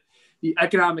know that the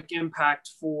economic impact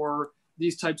for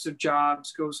these types of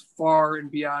jobs goes far and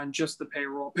beyond just the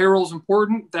payroll. Payroll is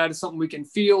important. That is something we can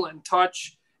feel and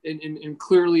touch and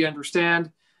clearly understand.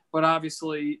 But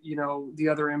obviously, the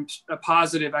other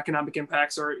positive economic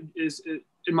impacts is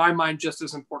in my mind just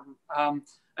as important.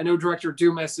 I know Director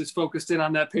Dumas is focused in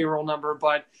on that payroll number,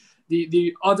 but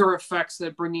the other effects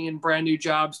that bringing in brand new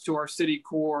jobs to our city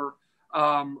core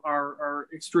are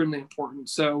extremely important.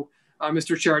 So,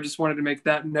 Mr. Chair, I just wanted to make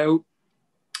that note.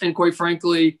 And quite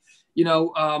frankly,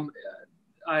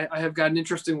 I have got an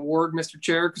interesting ward, Mr.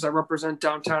 Chair, because I represent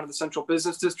downtown of the Central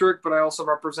Business District, but I also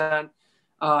represent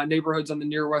neighborhoods on the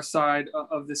near west side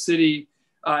of the city.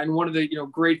 And one of the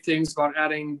great things about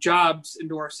adding jobs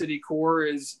into our city core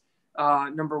is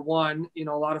number one, a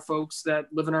lot of folks that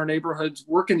live in our neighborhoods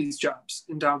work in these jobs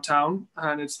in downtown,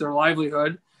 and it's their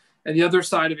livelihood. And the other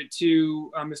side of it too,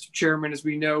 Mr. Chairman, is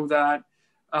we know that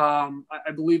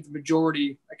I believe the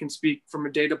majority, I can speak from a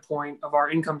data point, of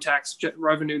our income tax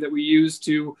revenue that we use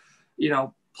to,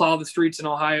 plow the streets in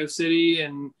Ohio City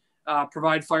and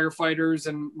provide firefighters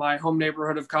in my home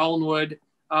neighborhood of Collinwood,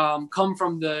 come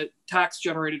from the tax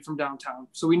generated from downtown.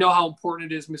 So we know how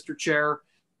important it is, Mr. Chair,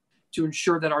 to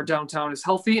ensure that our downtown is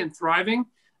healthy and thriving.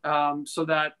 so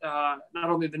that not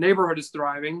only the neighborhood is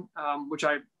thriving, which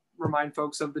I remind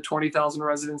folks of the 20,000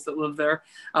 residents that live there,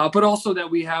 but also that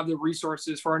we have the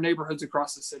resources for our neighborhoods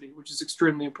across the city, which is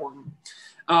extremely important.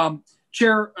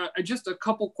 Chair, just a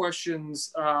couple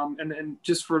questions, and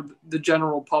just for the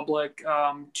general public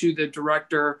to the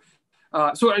director.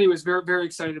 So anyways, very, very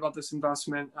excited about this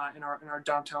investment in our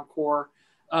downtown core.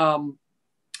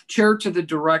 Chair, to the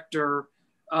director,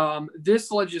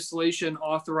 this legislation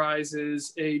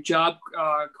authorizes a job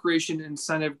creation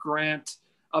incentive grant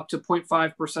up to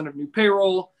 0.5% of new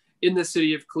payroll in the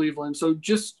city of Cleveland. So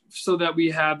just so that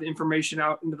we have the information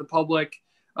out into the public,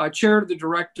 Chair, to the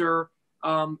director,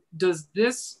 does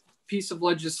this piece of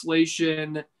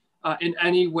legislation in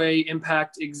any way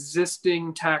impact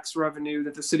existing tax revenue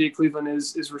that the city of Cleveland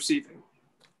is receiving?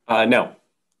 No.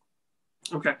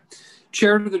 Okay.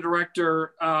 Chair, to the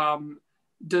director,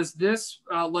 does this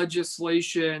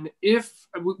legislation, if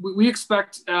we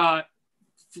expect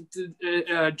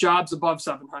jobs above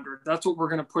 700, that's what we're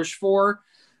going to push for.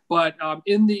 But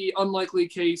in the unlikely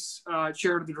case,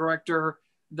 Chair, to the director,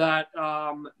 that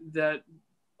that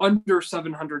under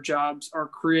 700 jobs are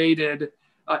created,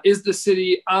 is the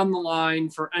city on the line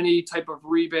for any type of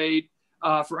rebate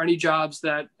for any jobs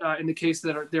that, in the case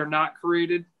that they're not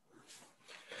created?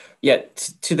 Yeah,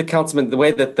 to the councilman, the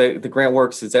way that the grant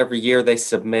works is every year they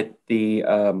submit the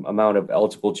amount of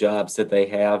eligible jobs that they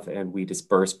have, and we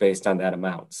disperse based on that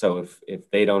amount. So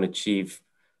if they don't achieve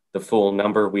the full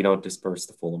number, we don't disperse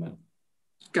the full amount.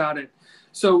 Got it.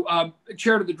 So,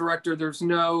 Chair, to the director, there's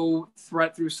no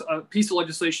threat through a piece of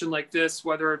legislation like this,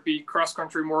 whether it be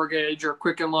cross-country mortgage or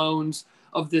Quicken Loans,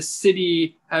 of the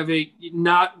city having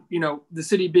the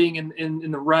city being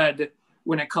in the red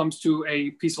when it comes to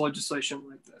a piece of legislation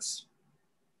like this.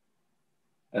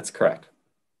 That's correct.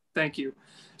 Thank you.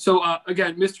 So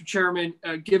again, Mr. Chairman,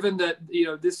 given that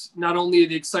this not only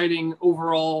the exciting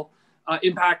overall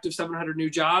impact of 700 new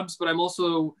jobs, but I'm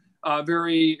also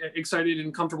very excited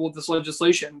and comfortable with this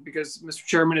legislation because, Mr.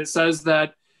 Chairman, it says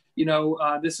that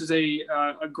this is a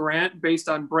grant based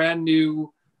on brand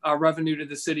new revenue to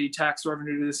the city, tax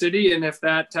revenue to the city. And if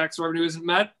that tax revenue isn't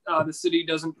met, the city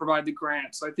doesn't provide the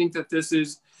grant. So I think that this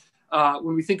is,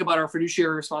 when we think about our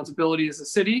fiduciary responsibility as a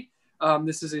city,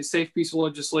 this is a safe piece of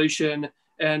legislation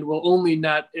and will only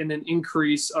net in an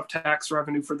increase of tax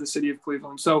revenue for the city of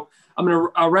Cleveland. So I'm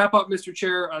going to wrap up, Mr.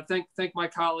 Chair. Thank my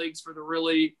colleagues for the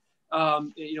really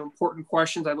important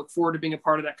questions. I look forward to being a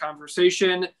part of that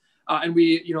conversation. And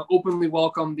we, openly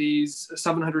welcome these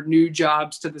 700 new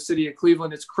jobs to the city of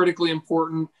Cleveland. It's critically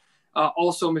important.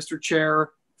 Also, Mr.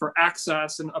 Chair, for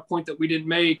access, and a point that we didn't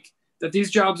make, that these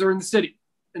jobs are in the city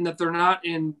and that they're not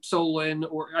in Solon,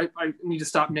 or I need to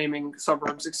stop naming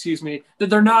suburbs, excuse me, that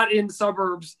they're not in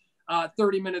suburbs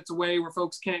 30 minutes away where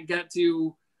folks can't get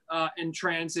to in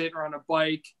transit or on a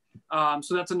bike.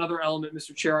 So that's another element,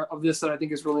 Mr. Chair, of this that I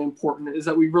think is really important, is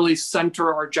that we really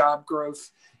center our job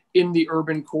growth in the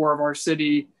urban core of our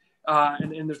city,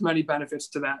 and there's many benefits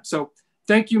to that. So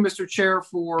thank you, Mr. Chair,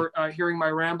 for hearing my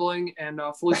rambling, and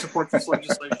fully support this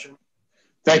legislation.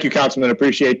 Thank you, Councilman.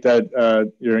 Appreciate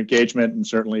that your engagement and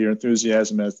certainly your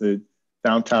enthusiasm as the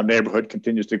downtown neighborhood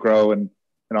continues to grow. And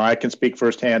I can speak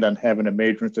firsthand on having a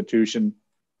major institution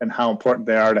and how important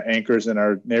they are to anchors in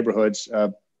our neighborhoods.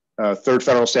 Third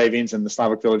Federal Savings and the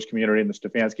Slavic Village community and the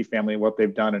Stefanski family, and what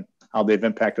they've done and how they've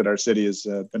impacted our city has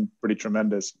been pretty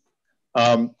tremendous.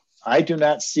 I do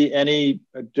not see any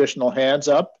additional hands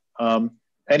up.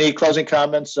 Any closing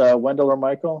comments, Wendell or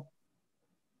Michael?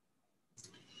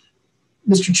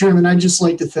 Mr. Chairman, I'd just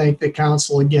like to thank the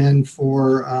council again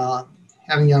for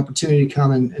having the opportunity to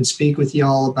come and speak with you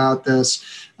all about this.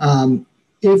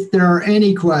 If there are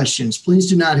any questions, please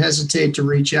do not hesitate to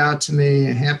reach out to me.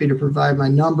 I'm happy to provide my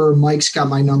number. Mike's got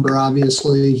my number,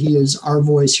 obviously. He is our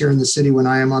voice here in the city when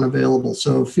I am unavailable.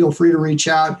 So feel free to reach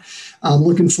out. I'm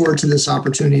looking forward to this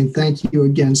opportunity, and thank you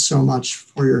again so much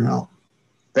for your help.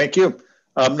 Thank you.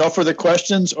 No further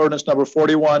questions. Ordinance number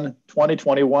 41,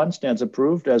 2021 stands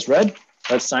approved as read.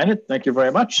 Let's sign it. Thank you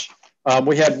very much.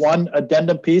 We had one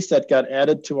addendum piece that got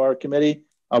added to our committee.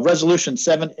 Resolution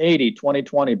 780,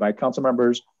 2020 by council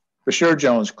members Bashir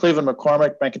Jones, Cleveland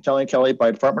McCormick, Bancatelli and Kelly by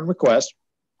department request,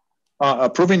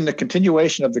 approving the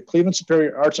continuation of the Cleveland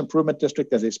Superior Arts Improvement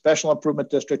District as a special improvement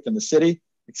district in the city,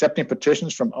 accepting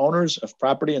petitions from owners of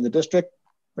property in the district,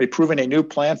 approving a new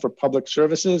plan for public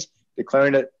services,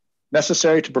 declaring it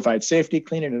necessary to provide safety,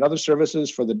 cleaning, and other services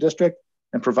for the district,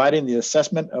 and providing the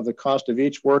assessment of the cost of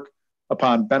each work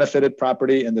upon benefited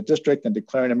property in the district and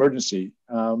declaring emergency.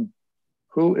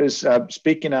 Who is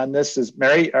speaking on this? Is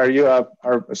Mary, are you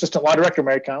our Assistant Law Director,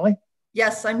 Mary Connolly?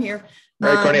 Yes, I'm here.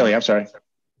 Mary Cornelia, I'm sorry.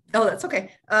 Oh, that's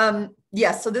okay.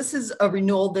 Yes, so this is a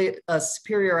renewal. The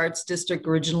Superior Arts District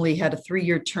originally had a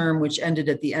 3-year term, which ended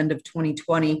at the end of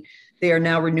 2020. They are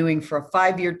now renewing for a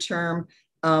 5-year term,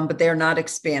 but they are not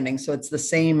expanding. So it's the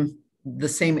same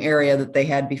area that they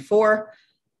had before.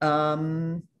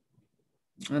 And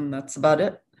that's about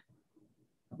it,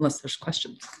 unless there's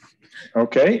questions.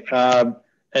 Okay.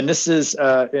 And this is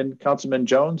in Councilman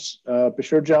Jones,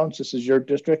 Bashir Jones, this is your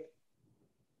district?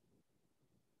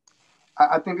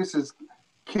 I think this is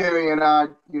Kerry and I,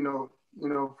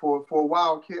 for a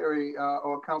while, Kerry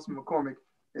or Councilman McCormick,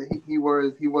 he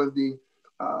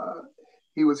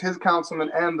was his councilman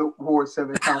and the Ward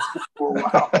 7 councilman for a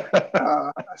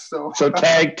while. So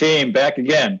tag team back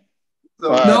again. So,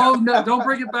 no, don't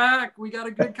bring it back. We got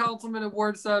a good councilman at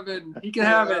Ward 7. He can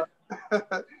have it.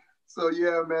 So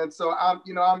yeah, man. So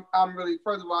I'm really,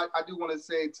 first of all, I do want to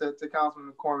say to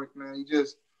Councilman McCormick, man, he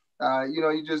just. He's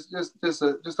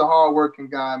just a hardworking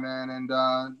guy, man, and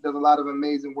does a lot of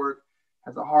amazing work.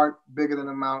 Has a heart bigger than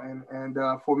a mountain, and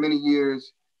for many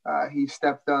years he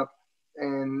stepped up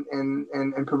and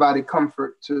provided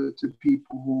comfort to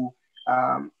people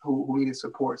who needed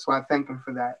support. So I thank him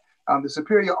for that. The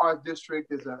Superior Arts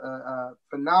District is a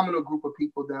phenomenal group of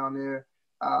people down there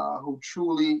who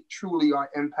truly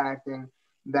are impacting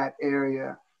that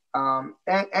area.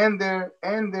 And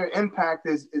their impact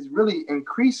is really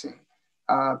increasing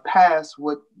past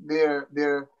what their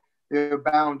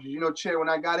boundaries. Chair, when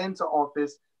I got into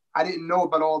office, I didn't know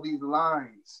about all these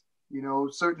lines.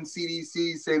 Certain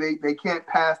CDCs say they can't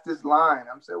pass this line.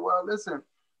 I'm saying, well, listen,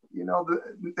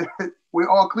 we're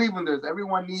all Clevelanders.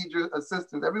 Everyone needs your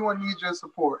assistance. Everyone needs your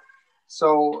support.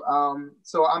 So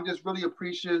I'm just really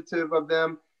appreciative of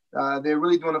them. They're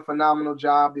really doing a phenomenal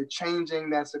job. They're changing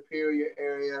that Superior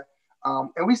area.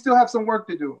 And we still have some work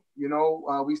to do.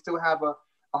 We still have a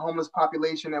homeless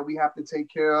population that we have to take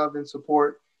care of and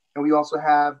support. And we also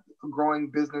have a growing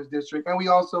business district. And we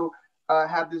also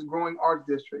have this growing arts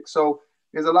district. So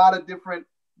there's a lot of different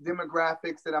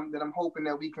demographics that I'm hoping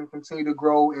that we can continue to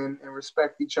grow and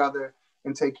respect each other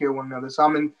and take care of one another. So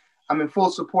I'm in full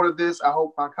support of this. I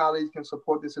hope my colleagues can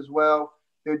support this as well.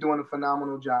 They're doing a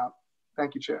phenomenal job.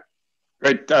 Thank you, Chair.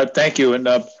 Great, thank you. And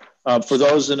for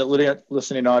those in the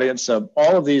listening audience,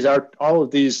 all of these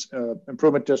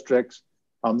improvement districts,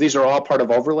 these are all part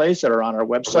of overlays that are on our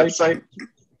website.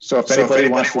 So if anybody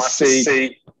wants to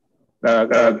see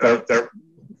their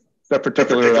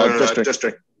particular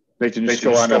district, they can just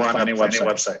go on the planning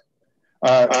website.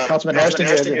 Councilman Harrison,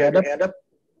 you have your hand up?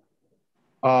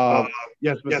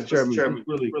 Yes, Mr. Chairman,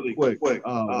 really quick. What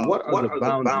are the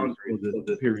boundaries for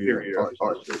the Superior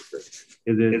Arts District?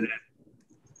 Is it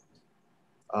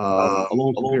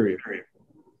along Superior?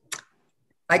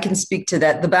 I can speak to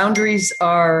that. The boundaries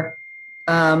are,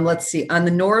 let's see, on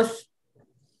the north,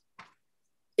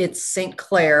 it's St.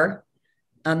 Clair.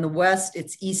 On the west,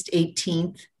 it's East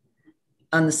 18th.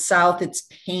 On the south, it's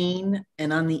Payne.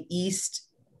 And on the east,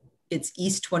 it's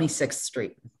East 26th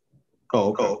Street. Oh,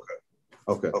 okay.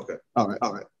 Okay. All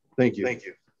right. Thank you.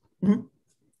 Mm-hmm.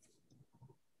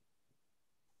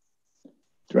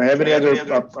 Do I have any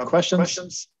other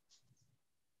questions?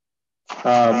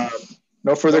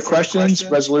 No further questions.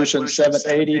 Resolution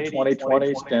 780,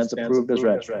 2020 stands approved as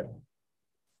read.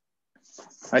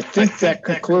 I think that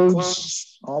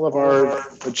concludes all of our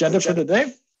agenda for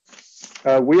today.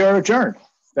 We are adjourned.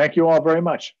 Thank you all very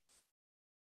much.